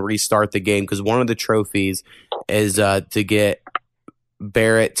gone back and restart the game because one of the trophies is to get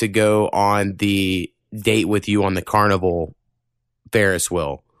Barrett to go on the date with you on the carnival Ferris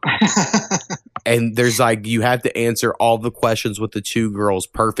wheel. And there's like, you have to answer all the questions with the two girls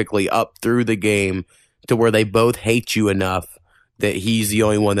perfectly up through the game to where they both hate you enough that he's the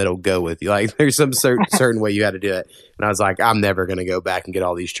only one that'll go with you. Like there's some certain way you had to do it. And I was like, I'm never going to go back and get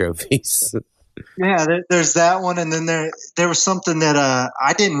all these trophies. Yeah, there's that one. And then there was something that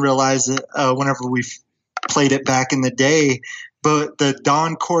I didn't realize that whenever we played it back in the day, but the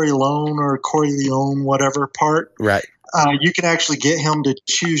Don Corleone or Corleone, whatever part. Right. You can actually get him to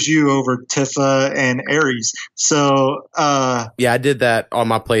choose you over Tifa and Ares. So yeah, I did that on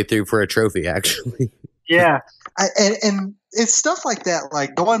my playthrough for a trophy, actually. Yeah, and it's stuff like that,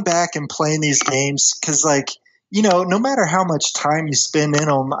 like going back and playing these games, because no matter how much time you spend in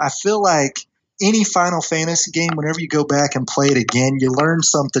them, I feel like any Final Fantasy game, whenever you go back and play it again, you learn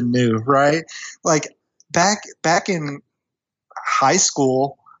something new, right? Like back in high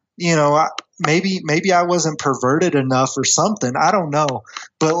school, maybe I wasn't perverted enough or something. I don't know.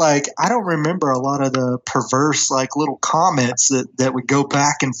 But I don't remember a lot of the perverse little comments that would go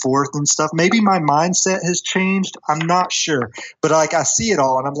back and forth and stuff. Maybe my mindset has changed. I'm not sure. But I see it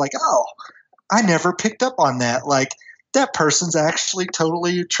all and I'm like, oh, I never picked up on that. That person's actually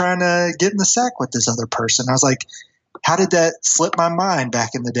totally trying to get in the sack with this other person. I was like, how did that slip my mind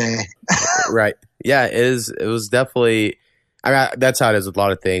back in the day? Right. Yeah, it was definitely – that's how it is with a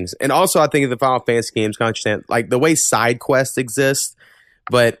lot of things. And also, I think the Final Fantasy games kind of understand the way side quests exist.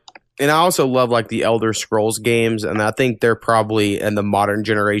 And I also love the Elder Scrolls games, and I think they're probably in the modern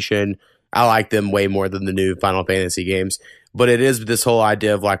generation. I like them way more than the new Final Fantasy games. But it is this whole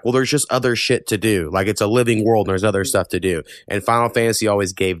idea of there's just other shit to do. It's a living world, and there's other stuff to do. And Final Fantasy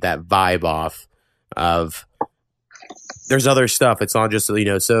always gave that vibe off of there's other stuff. It's not just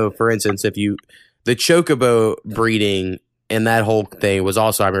So for instance, the Chocobo breeding. And that whole thing was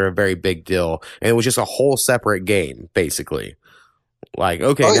also, I remember, a very big deal. And it was just a whole separate game, basically. Now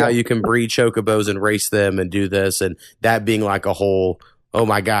you can breed chocobos and race them and do this. And that being a whole, oh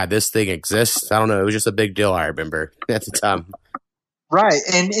my God, this thing exists. I don't know. It was just a big deal, I remember, at the time. Right.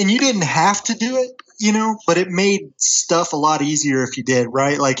 And you didn't have to do it, but it made stuff a lot easier if you did,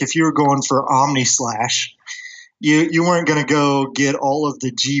 right? If you were going for Omni Slash, you weren't going to go get all of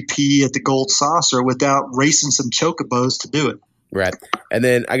the GP at the Gold Saucer without racing some chocobos to do it. Right. And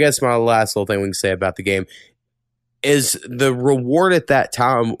then I guess my last little thing we can say about the game is the reward at that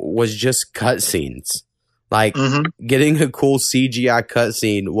time was just cutscenes. Getting a cool CGI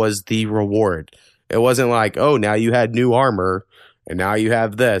cutscene was the reward. It wasn't oh, now you had new armor and now you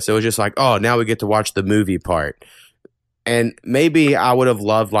have this. It was just oh, now we get to watch the movie part. And maybe I would have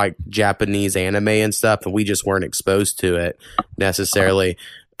loved Japanese anime and stuff, and we just weren't exposed to it necessarily.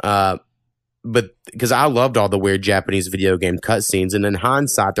 But because I loved all the weird Japanese video game cutscenes, and in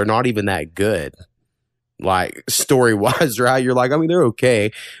hindsight, they're not even that good. Story wise, right? You're they're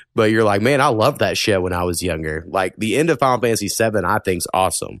okay, but you're man, I loved that shit when I was younger. The end of Final Fantasy VII, I think's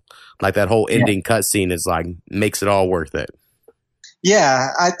awesome. That whole ending cutscene is makes it all worth it. Yeah,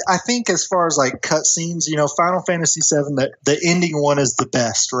 I think as far as cutscenes, Final Fantasy VII, the ending one is the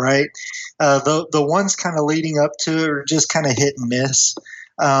best, right? The ones kind of leading up to it are just kind of hit and miss.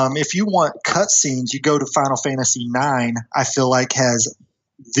 If you want cutscenes, you go to Final Fantasy IX. I feel like has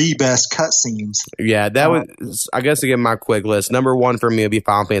the best cutscenes. Yeah, that was, I guess, to give my quick list. Number 1 for me would be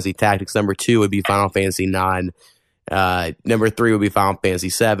Final Fantasy Tactics. Number 2 would be Final Fantasy IX. Number 3 would be Final Fantasy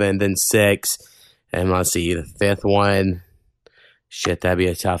 7, then 6. And let's see, the 5th one. Shit, that'd be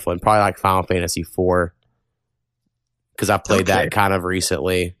a tough one. Probably like Final Fantasy 4. Because I played that kind of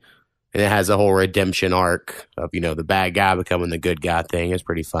recently. And it has a whole redemption arc of, the bad guy becoming the good guy thing. It's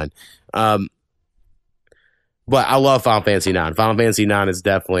pretty fun. But I love Final Fantasy IX. Final Fantasy IX is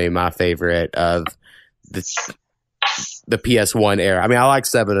definitely my favorite of the PS1 era. I mean, I like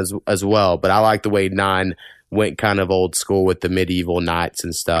 7 as well, but I like the way 9 went kind of old school with the medieval knights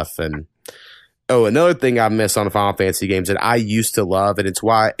and stuff. And another thing I miss on the Final Fantasy games that I used to love, and it's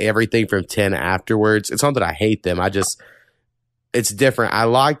why everything from 10 afterwards, it's not that I hate them. It's different. I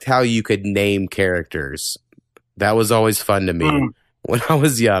liked how you could name characters. That was always fun to me when I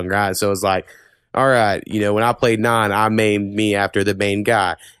was young, right? So it was like, all right, when I played 9, I named me after the main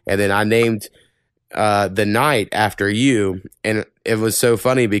guy. And then I named the knight after you. And it was so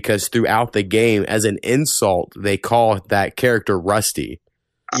funny because throughout the game, as an insult, they call that character Rusty.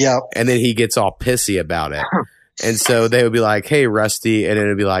 Yeah. And then he gets all pissy about it. And so they would be like, hey, Rusty. And then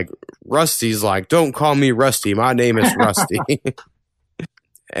it'd be like, Rusty's like, don't call me Rusty. My name is Rusty.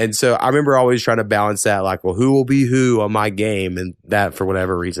 And so I remember always trying to balance that, like, well, who will be who on my game? And that, for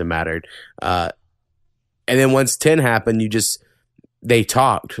whatever reason, mattered. And then once 10 happened, they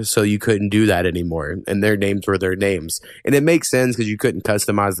talked, so you couldn't do that anymore. And their names were their names. And it makes sense because you couldn't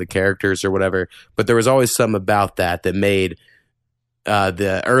customize the characters or whatever. But there was always something about that made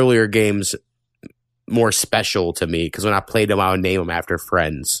the earlier games more special to me. Because when I played them, I would name them after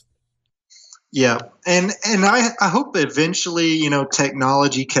friends. Yeah. And I hope eventually,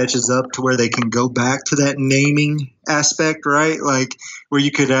 technology catches up to where they can go back to that naming aspect, right? Like where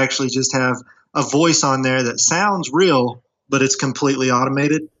you could actually just have a voice on there that sounds real, but it's completely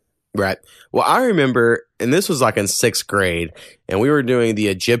automated. Right. Well, I remember, and this was like in 6th grade, and we were doing the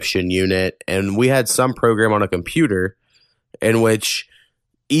Egyptian unit, and we had some program on a computer in which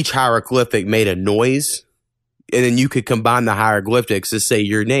each hieroglyphic made a noise, and then you could combine the hieroglyphics to say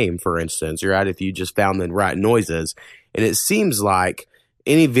your name, for instance, right? If you just found the right noises. And it seems like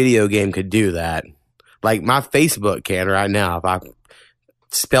any video game could do that. Like my Facebook can right now. If I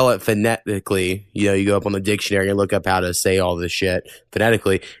spell it phonetically, you go up on the dictionary and look up how to say all this shit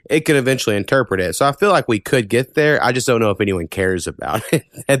phonetically, it can eventually interpret it. So I feel like we could get there. I just don't know if anyone cares about it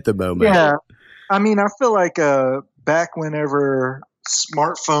at the moment. Yeah. I mean, I feel like back whenever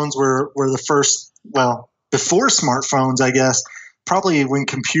smartphones were the first, before smartphones, I guess, probably when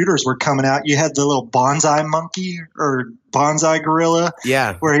computers were coming out, you had the little bonsai monkey or bonsai gorilla.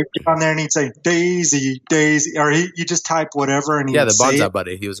 Yeah. Where he'd get on there and he'd say, Daisy, Daisy, or you just type whatever. And the bonsai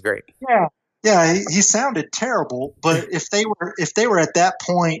buddy. He was great. Yeah. Yeah. He sounded terrible, but if they were at that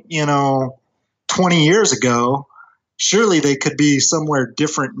point, 20 years ago, surely they could be somewhere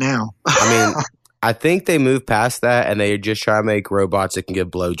different now. I mean, I think they moved past that and they just try to make robots that can give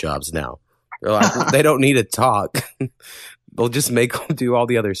blowjobs now. They're like, they don't need to talk. They'll just make them do all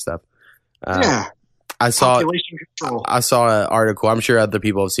the other stuff. Yeah. I saw an article. I'm sure other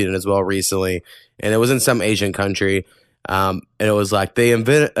people have seen it as well recently. And it was in some Asian country. And it was like they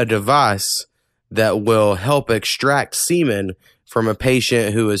invented a device that will help extract semen from a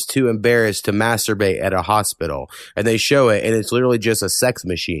patient who is too embarrassed to masturbate at a hospital. And they show it, and it's literally just a sex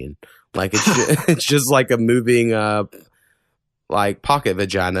machine. Like it's just like a moving like pocket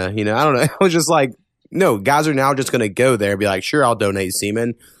vagina. I don't know. I was just like, no, guys are now just going to go there and be like, sure, I'll donate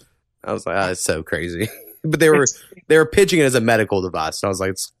semen. I was like, oh, that's so crazy. But they were pitching it as a medical device. And I was like,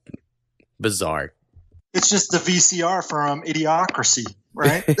 it's bizarre. It's just the VCR from Idiocracy,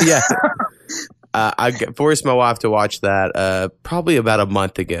 right? Yeah. I forced my wife to watch that probably about a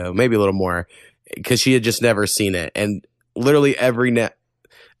month ago, maybe a little more, because she had just never seen it. And literally every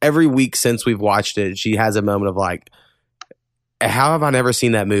week since we've watched it, she has a moment of like, how have I never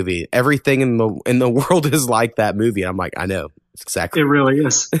seen that movie? Everything in the world is like that movie. I'm like, I know. Exactly. It really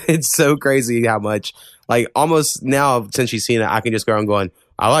is. It's so crazy how much, like, almost now since she's seen it, I can just go around going,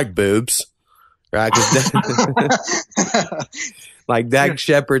 I like boobs. Right? Like Dak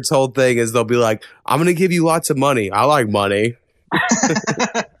Shepard's whole thing is they'll be like, I'm going to give you lots of money. I like money.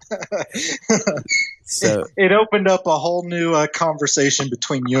 So it opened up a whole new conversation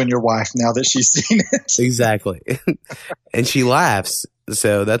between you and your wife now that she's seen it. Exactly. And she laughs.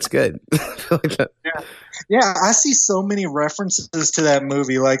 So that's good. Yeah, I see so many references to that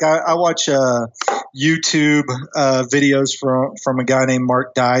movie. Like I watch YouTube videos from a guy named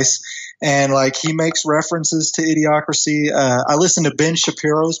Mark Dice, and like he makes references to Idiocracy. I listen to Ben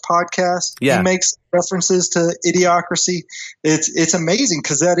Shapiro's podcast. Yeah. He makes references to Idiocracy. It's amazing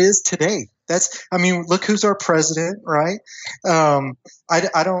because that is today. Look who's our president, right?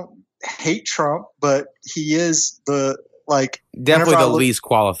 I don't hate Trump, but he is definitely the least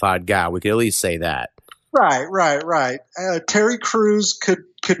qualified guy. We could at least say that. Right. Terry Crews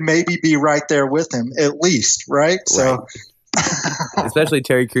could maybe be right there with him, at least, right? So, especially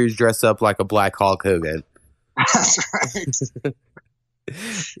Terry Crews dressed up like a Black Hulk Hogan. That's right.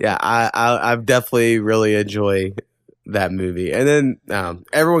 Yeah, I definitely really enjoy that movie. And then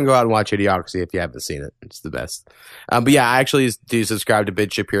everyone go out and watch Idiocracy if you haven't seen it. It's the best. But yeah, I actually do subscribe to Ben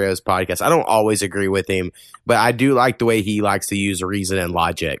Shapiro's podcast. I don't always agree with him, but I do like the way he likes to use reason and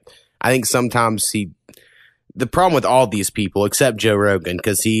logic. I think sometimes the problem with all these people, except Joe Rogan,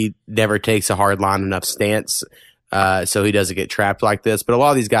 because he never takes a hard line enough stance, so he doesn't get trapped like this. But a lot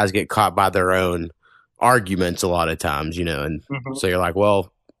of these guys get caught by their own arguments a lot of times, and so you're like,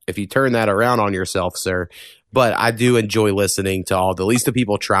 well, if you turn that around on yourself, sir. But I do enjoy listening to at least the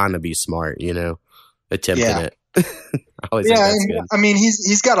people trying to be smart, attempting it. I always think that's good. I mean,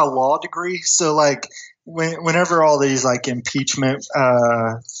 he's got a law degree, so like whenever all these like impeachment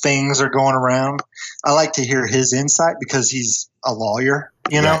things are going around, I like to hear his insight because he's a lawyer,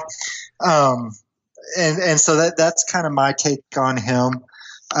 know. And so that's kind of my take on him.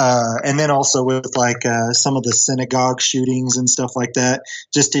 And then also with like some of the synagogue shootings and stuff like that,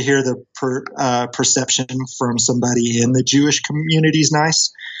 just to hear the perception from somebody in the Jewish community is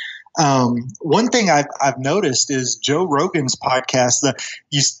nice. One thing I've noticed is Joe Rogan's podcast.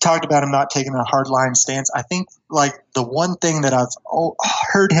 You talked about him not taking a hardline stance. I think like the one thing that I've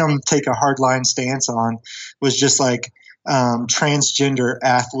heard him take a hardline stance on was just like transgender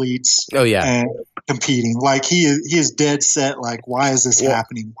athletes. Oh yeah. And competing. Like he is dead set. Like, why is this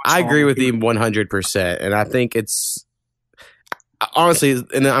happening? I agree with him 100%, and I think it's. Honestly,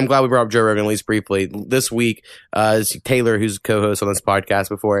 and I'm glad we brought up Joe Rogan at least briefly. This week, Taylor, who's co-host on this podcast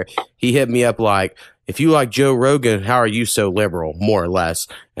before, he hit me up like, if you like Joe Rogan, how are you so liberal, more or less?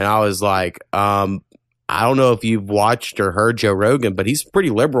 And I was like, I don't know if you've watched or heard Joe Rogan, but he's pretty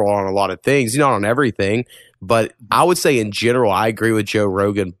liberal on a lot of things. He's not on everything, but I would say in general, I agree with Joe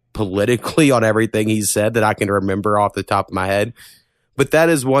Rogan politically on everything he's said that I can remember off the top of my head. But that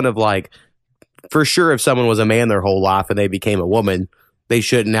is one of like, for sure, if someone was a man their whole life and they became a woman, they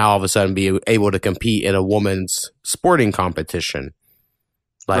shouldn't now all of a sudden be able to compete in a woman's sporting competition.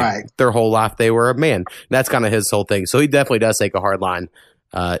 Like their whole life they were a man. And that's kind of his whole thing. So he definitely does take a hardline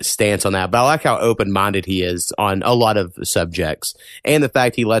stance on that. But I like how open-minded he is on a lot of subjects. And the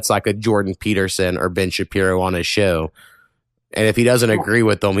fact he lets like a Jordan Peterson or Ben Shapiro on his show. And if he doesn't agree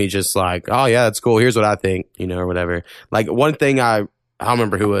with them, he's just like, oh yeah, that's cool. Here's what I think, or whatever. Like one thing I don't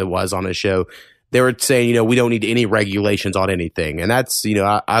remember who it was on his show. They were saying, we don't need any regulations on anything. And that's,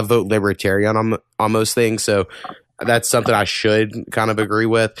 I vote libertarian on most things. So that's something I should kind of agree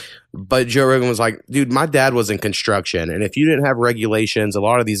with. But Joe Rogan was like, dude, my dad was in construction. And if you didn't have regulations, a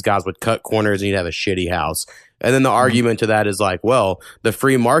lot of these guys would cut corners and you'd have a shitty house. And then the argument to that is like, well, the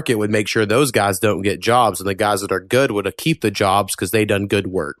free market would make sure those guys don't get jobs. And the guys that are good would keep the jobs because they done good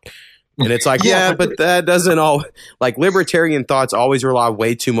work. And it's like, yeah, but that doesn't all like libertarian thoughts always rely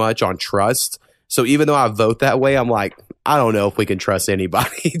way too much on trust. So even though I vote that way, I'm like, I don't know if we can trust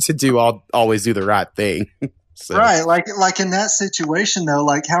anybody to always do the right thing. So. Right. Like in that situation though,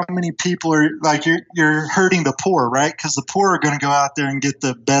 like how many people are like, you're hurting the poor, right? Cause the poor are going to go out there and get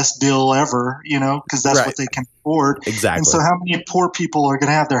the best deal ever, cause that's what they can afford. Exactly. And so how many poor people are going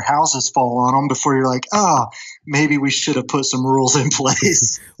to have their houses fall on them before you're like, maybe we should have put some rules in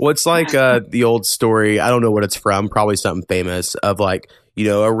place. Well, it's like the old story. I don't know what it's from. Probably something famous of like,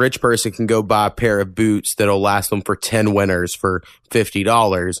 a rich person can go buy a pair of boots that'll last them for 10 winters for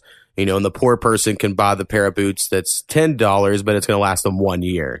 $50. And the poor person can buy the pair of boots that's $10, but it's going to last them 1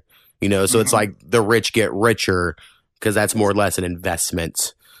 year. So it's like the rich get richer because that's more or less an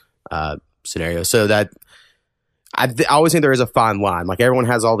investment scenario. So that I always think there is a fine line. Like everyone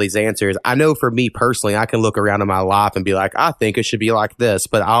has all these answers. I know for me personally, I can look around in my life and be like, I think it should be like this,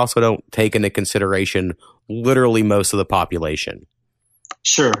 but I also don't take into consideration literally most of the population.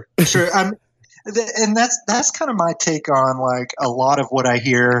 Sure. And that's kind of my take on like a lot of what I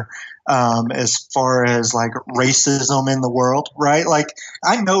hear as far as like racism in the world, right? Like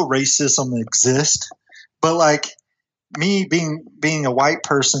I know racism exists, but like me being a white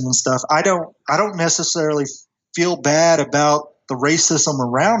person and stuff, I don't necessarily feel bad about the racism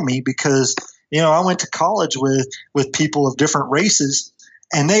around me because, I went to college with people of different races,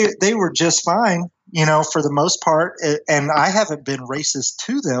 and they were just fine, for the most part. And I haven't been racist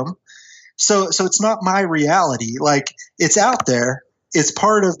to them. So it's not my reality. Like, it's out there. It's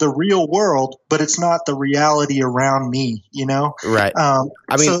part of the real world, but it's not the reality around me, Right. So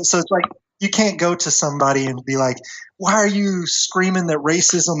it's like, you can't go to somebody and be like, why are you screaming that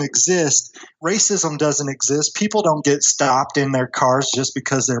racism exists? Racism doesn't exist. People don't get stopped in their cars just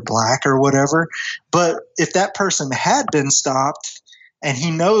because they're black or whatever. But if that person had been stopped and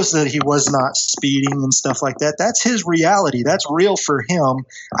he knows that he was not speeding and stuff like that, that's his reality. That's real for him.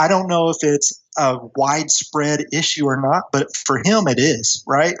 I don't know if it's a widespread issue or not, but for him it is,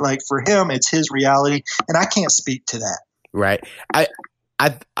 right? Like, for him, it's his reality, and I can't speak to that. Right.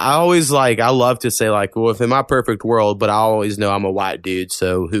 I always I love to say well, if in my perfect world, but I always know I'm a white dude,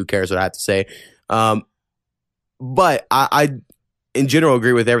 so who cares what I have to say? But I in general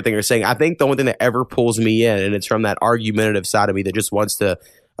agree with everything you're saying. I think the only thing that ever pulls me in, and it's from that argumentative side of me that just wants to,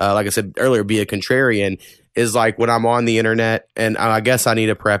 like I said earlier, be a contrarian, is when I'm on the internet, and I guess I need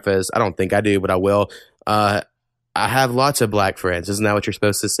a preface. I don't think I do, but I will. I have lots of black friends. Isn't that what you're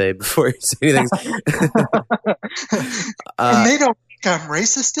supposed to say before you say anything? And they don't think I'm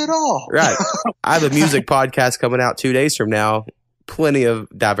racist at all. Right. I have a music podcast coming out 2 days from now. Plenty of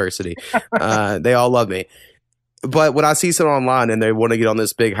diversity. They all love me. But when I see someone online and they want to get on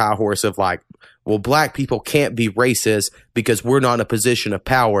this big high horse of well, black people can't be racist because we're not in a position of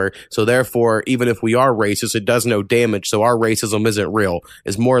power. So therefore, even if we are racist, it does no damage. So our racism isn't real,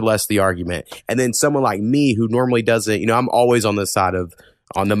 is more or less the argument. And then someone like me who normally doesn't, I'm always on the side of,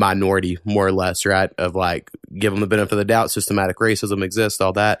 on the minority, more or less, right? Of give them the benefit of the doubt, systematic racism exists,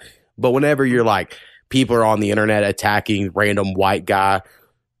 all that. But whenever you're people are on the internet attacking random white guy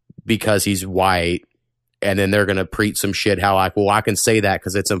because he's white, and then they're going to preach some shit how well, I can say that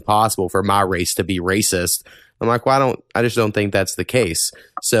because it's impossible for my race to be racist. I'm well, I just don't think that's the case.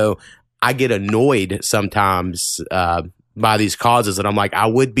 So I get annoyed sometimes by these causes, and I'm I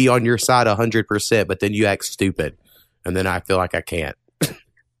would be on your side 100%, but then you act stupid, and then I feel like I can't.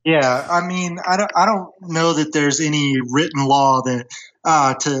 Yeah, I mean, I don't know that there's any written law that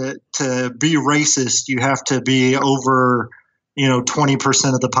to be racist you have to be over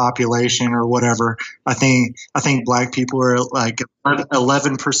 20% of the population or whatever. I think black people are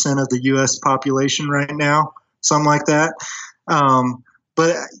 11% of the U.S. population right now, something like that.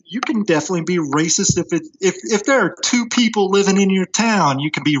 But you can definitely be racist if there are two people living in your town,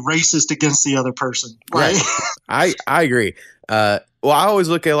 you can be racist against the other person. Right. I agree. Well, I always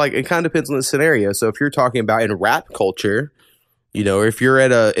look at it kind of depends on the scenario. So if you're talking about in rap culture, or if you were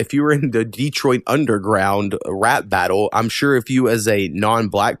in the Detroit underground rap battle, I'm sure if you as a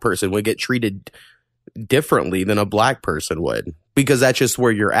non-black person would get treated differently than a black person would, because that's just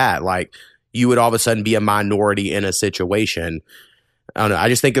where you're at. You would all of a sudden be a minority in a situation. I don't know. I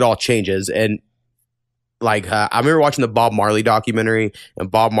just think it all changes. And I remember watching the Bob Marley documentary,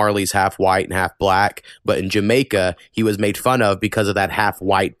 and Bob Marley's half white and half black, but in Jamaica, he was made fun of because of that half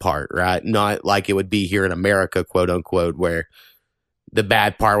white part, right? Not like it would be here in America, quote unquote, where the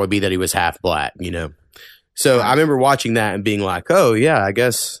bad part would be that he was half black, So I remember watching that and being oh yeah, I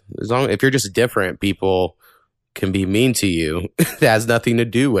guess if you're just different, people can be mean to you. It has nothing to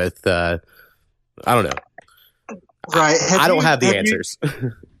do with, I don't know. Right. I don't have the answers.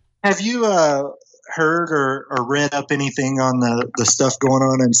 Have you heard or read up anything on the stuff going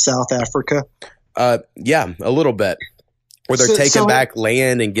on in South Africa? Yeah, a little bit. Where they're taking back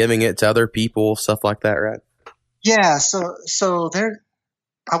land and giving it to other people, stuff like that, right? Yeah, so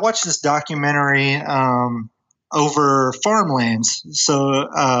I watched this documentary over farmlands. So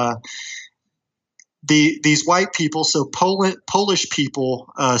these white people, so Polish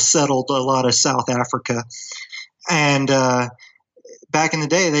people settled a lot of South Africa, and back in the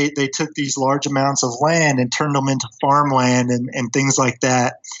day, they took these large amounts of land and turned them into farmland and things like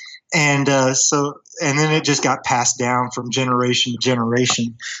that. And and then it just got passed down from generation to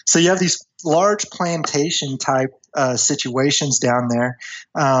generation. So you have these large plantation type situations down there.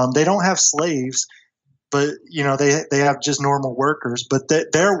 They don't have slaves, but they have just normal workers. But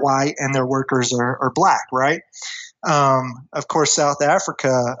they're white and their workers are black, right? Of course, South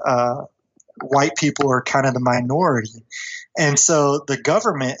Africa, white people are kind of the minority. And so the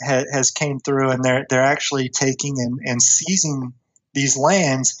government has came through, and they're actually taking and seizing these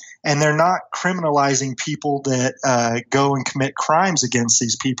lands, and they're not criminalizing people that go and commit crimes against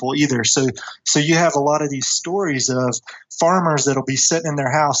these people either. So you have a lot of these stories of farmers that'll be sitting in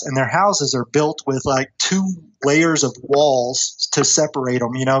their house, and their houses are built with 2 layers of walls to separate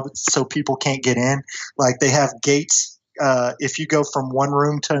them, so people can't get in. They have gates if you go from one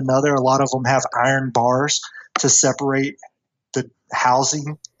room to another, a lot of them have iron bars to separate the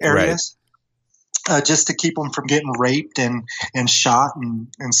housing areas, just to keep them from getting raped and shot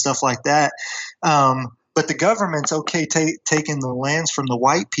and stuff like that. But the government's okay taking the lands from the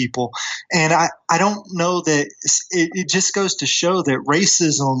white people. And I don't know that it just goes to show that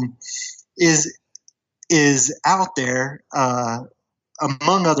racism is out there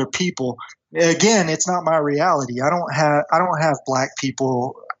among other people. Again, it's not my reality. I don't have black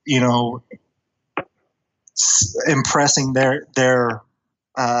people, impressing their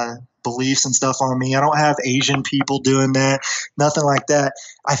beliefs and stuff on me. I don't have Asian people doing that. Nothing like that.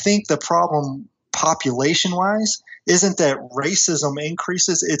 I think the problem population wise isn't that racism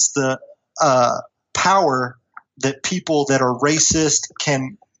increases. It's the power that people that are racist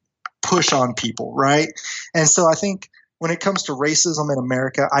can push on people. Right. And so I think when it comes to racism in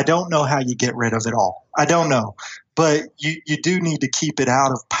America, I don't know how you get rid of it all. I don't know, but you do need to keep it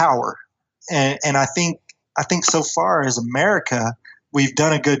out of power. And I think so far as America, we've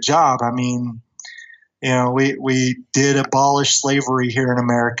done a good job. I mean, we did abolish slavery here in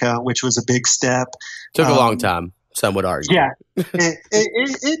America, which was a big step. Took a long time, some would argue. Yeah,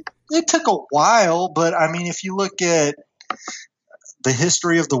 it took a while, but I mean, if you look at the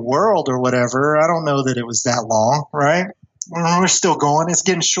history of the world or whatever, I don't know that it was that long, right? We're still going. It's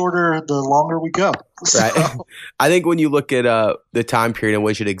getting shorter the longer we go. So. Right. I think when you look at the time period in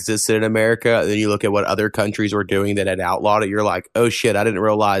which it existed in America, then you look at what other countries were doing that had outlawed it, you're like, oh shit, I didn't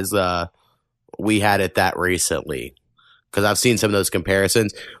realize we had it that recently. Because I've seen some of those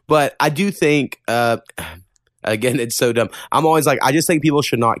comparisons. But I do think, again, it's so dumb. I'm always like, I just think people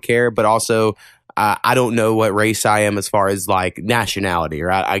should not care, but also I don't know what race I am as far as like nationality,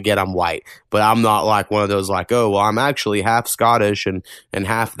 right? I get I'm white, but I'm not like one of those like, oh, well, I'm actually half Scottish and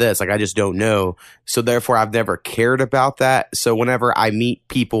half this. Like, I just don't know. So therefore, I've never cared about that. So whenever I meet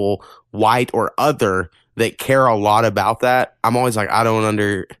people, white or other, that care a lot about that, I'm always like, I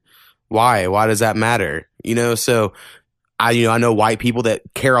don't why? Why does that matter? So I know white people that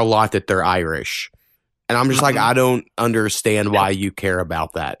care a lot that they're Irish. And I'm just like, I don't understand why you care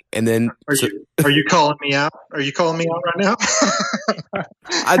about that. And then are you calling me out? Are you calling me out right now?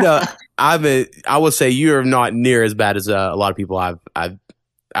 I know. I will say you're not near as bad as a lot of people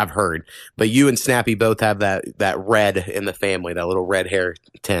I've heard. But you and Snappy both have that red in the family, that little red hair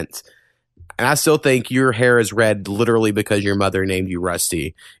tint. And I still think your hair is red literally because your mother named you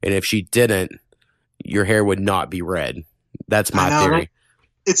Rusty. And if she didn't, your hair would not be red. That's my theory. Right?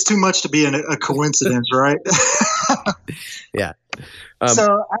 It's too much to be a coincidence, right? Yeah.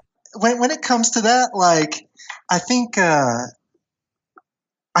 So when it comes to that, like, I think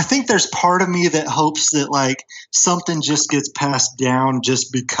there's part of me that hopes that like something just gets passed down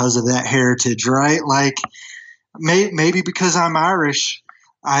just because of that heritage, right? Like maybe because I'm Irish,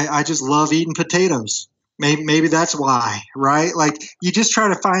 I just love eating potatoes. Maybe that's why, right? Like you just try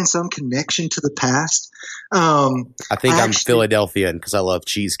to find some connection to the past. I think I'm Philadelphian because I love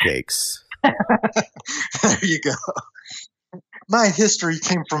cheesecakes. There you go. My history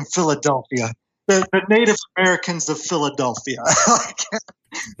came from Philadelphia. The Native Americans of Philadelphia.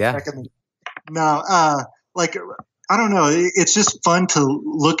 Yeah. I don't know. It's just fun to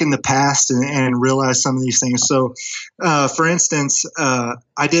look in the past and realize some of these things. So, for instance,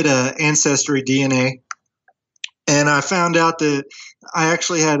 I did a Ancestry DNA. And I found out that I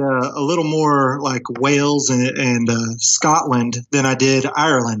actually had a little more like Wales and Scotland than I did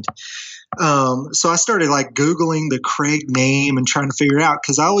Ireland. So I started like Googling the Craig name and trying to figure it out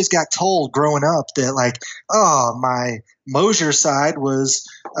because I always got told growing up that like, oh, my Mosier side was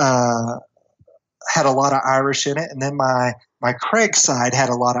had a lot of Irish in it, and then my Craig side had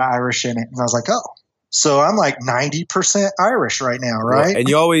a lot of Irish in it, and I was like, oh. So I'm like 90% Irish right now, right? And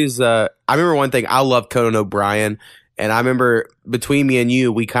you always, I remember one thing, I love Conan O'Brien, and I remember between me and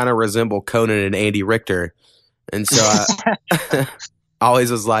you, we kind of resemble Conan and Andy Richter. And so I always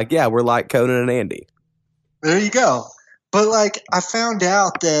was like, yeah, we're like Conan and Andy. There you go. But like, I found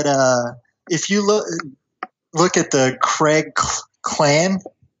out that if you look at the Craig clan,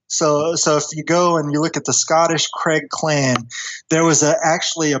 so if you go and you look at the Scottish Craig clan, there was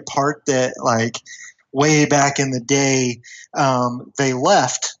actually a part that like, way back in the day, they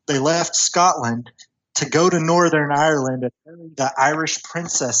left Scotland to go to Northern Ireland and marry the Irish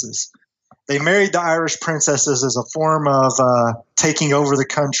princesses. They married the Irish princesses as a form of taking over the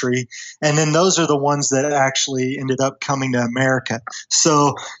country, and then those are the ones that actually ended up coming to America.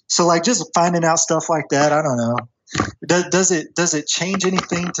 So like just finding out stuff like that, I don't know. Does it change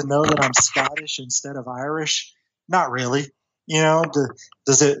anything to know that I'm Scottish instead of Irish? Not really.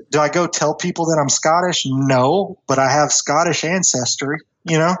 Do I go tell people that I'm Scottish? No, but I have Scottish ancestry,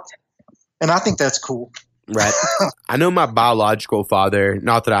 and I think that's cool. Right. I know my biological father,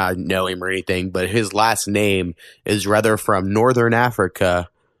 not that I know him or anything, but his last name is rather from Northern Africa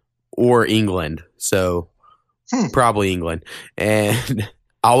or England. So probably England. And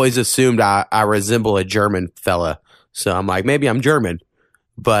I always assumed I resemble a German fella. So I'm like, maybe I'm German.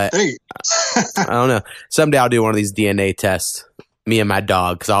 But I don't know. Someday I'll do one of these DNA tests, me and my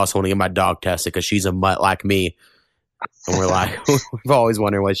dog, because I also want to get my dog tested because she's a mutt like me. And we're like, we've always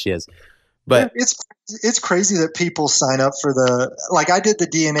wondered what she is. But it's crazy that people sign up for I did the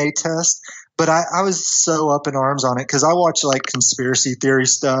DNA test, but I was so up in arms on it because I watch like conspiracy theory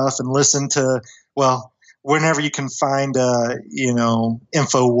stuff and listen to, whenever you can find, InfoWars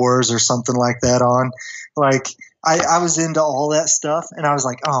or something like that on. Like, I was into all that stuff, and I was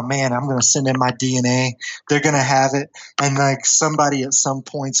like, oh man, I'm going to send in my DNA. They're going to have it. And like somebody at some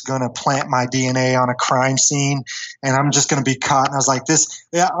point's going to plant my DNA on a crime scene, and I'm just going to be caught. And I was like,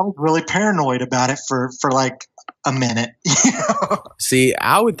 I was really paranoid about it for like a minute. See,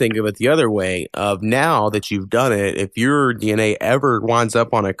 I would think of it the other way of now that you've done it. If your DNA ever winds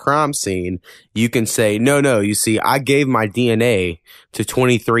up on a crime scene, you can say, no, you see, I gave my DNA to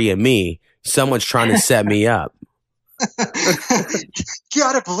 23andMe. Someone's trying to set me up. You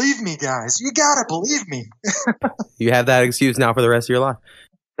gotta believe me, guys. You gotta believe me. You have that excuse now for the rest of your life.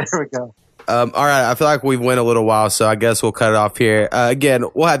 There we go. All right, I feel like we've went a little while, so I guess we'll cut it off here. Again,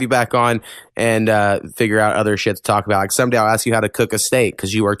 we'll have you back on and figure out other shit to talk about. Like someday I'll ask you how to cook a steak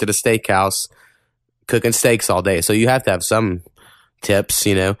because you worked at a steakhouse cooking steaks all day, so you have to have some tips,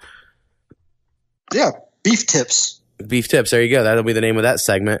 Yeah, beef tips. Beef tips. There you go. That'll be the name of that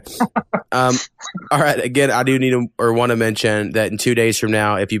segment. All right. Again, I do need or want to mention that in 2 days from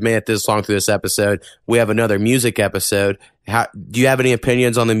now, if you've made it this long through this episode, we have another music episode. Do you have any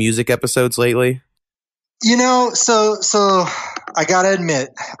opinions on the music episodes lately? So I gotta admit,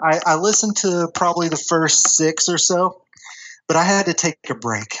 I listened to probably the first 6 or so, but I had to take a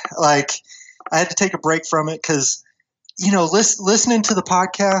break. Like, I had to take a break from it because, listening to the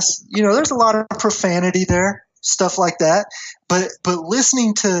podcast, there's a lot of profanity there. Stuff like that, but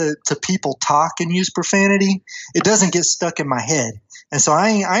listening to people talk and use profanity, it doesn't get stuck in my head. And so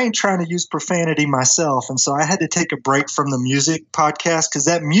I ain't trying to use profanity myself. And so I had to take a break from the music podcast because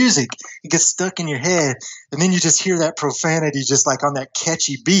that music, it gets stuck in your head, and then you just hear that profanity just like on that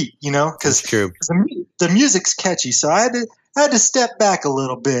catchy beat, Because the music's catchy. So I had to step back a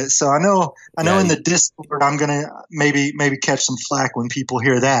little bit. So I know in the Discord I'm gonna maybe catch some flack when people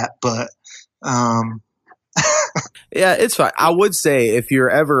hear that, but yeah, it's fine. I would say if you're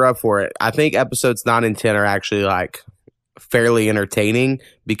ever up for it, I think episodes 9 and 10 are actually like fairly entertaining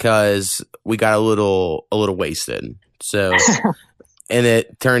because we got a little wasted. So, and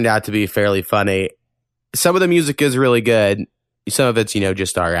it turned out to be fairly funny. Some of the music is really good. Some of it's,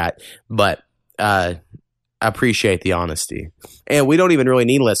 just all right. But I appreciate the honesty. And we don't even really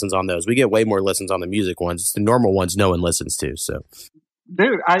need listens on those. We get way more listens on the music ones. It's the normal ones no one listens to. So.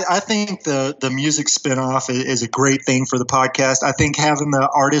 Dude, I think the music spinoff is a great thing for the podcast. I think having the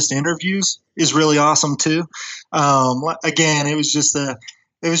artist interviews is really awesome too. Again, it was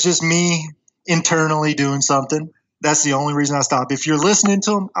just me internally doing something. That's the only reason I stopped. If you're listening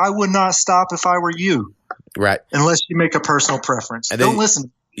to them, I would not stop if I were you. Right. Unless you make a personal preference. Don't listen.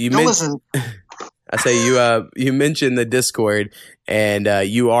 Don't listen. I say you mentioned the Discord and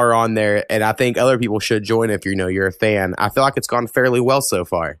you are on there, and I think other people should join if you're a fan. I feel like it's gone fairly well so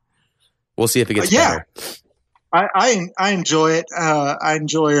far. We'll see if it gets better. I enjoy it. I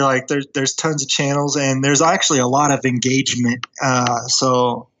enjoy like there's tons of channels and there's actually a lot of engagement.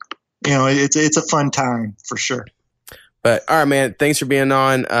 So it's a fun time for sure. But all right, man, thanks for being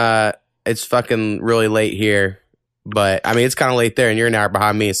on. It's fucking really late here, but I mean it's kind of late there, and you're an hour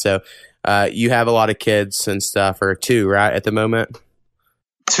behind me, so. You have a lot of kids and stuff, or 2, right, at the moment?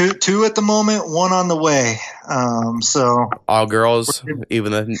 Two at the moment, 1 on the way. So all girls,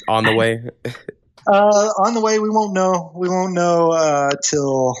 even on the way. On the way, we won't know. We won't know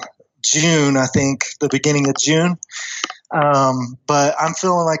till June, I think, the beginning of June. But I'm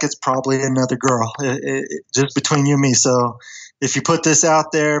feeling like it's probably another girl, just between you and me. So if you put this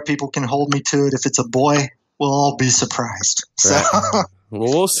out there, people can hold me to it. If it's a boy, we'll all be surprised. So. Right. Well,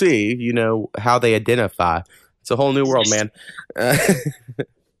 we'll see, how they identify. It's a whole new world, man.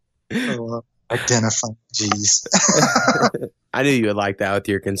 Identify. Jeez. I knew you would like that with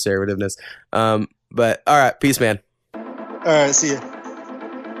your conservativeness. But all right. Peace, man. All right. See ya.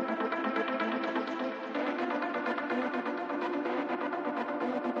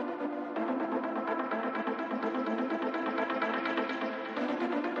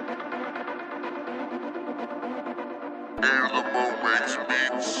 Animal Rex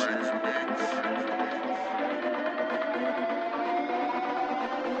Beats.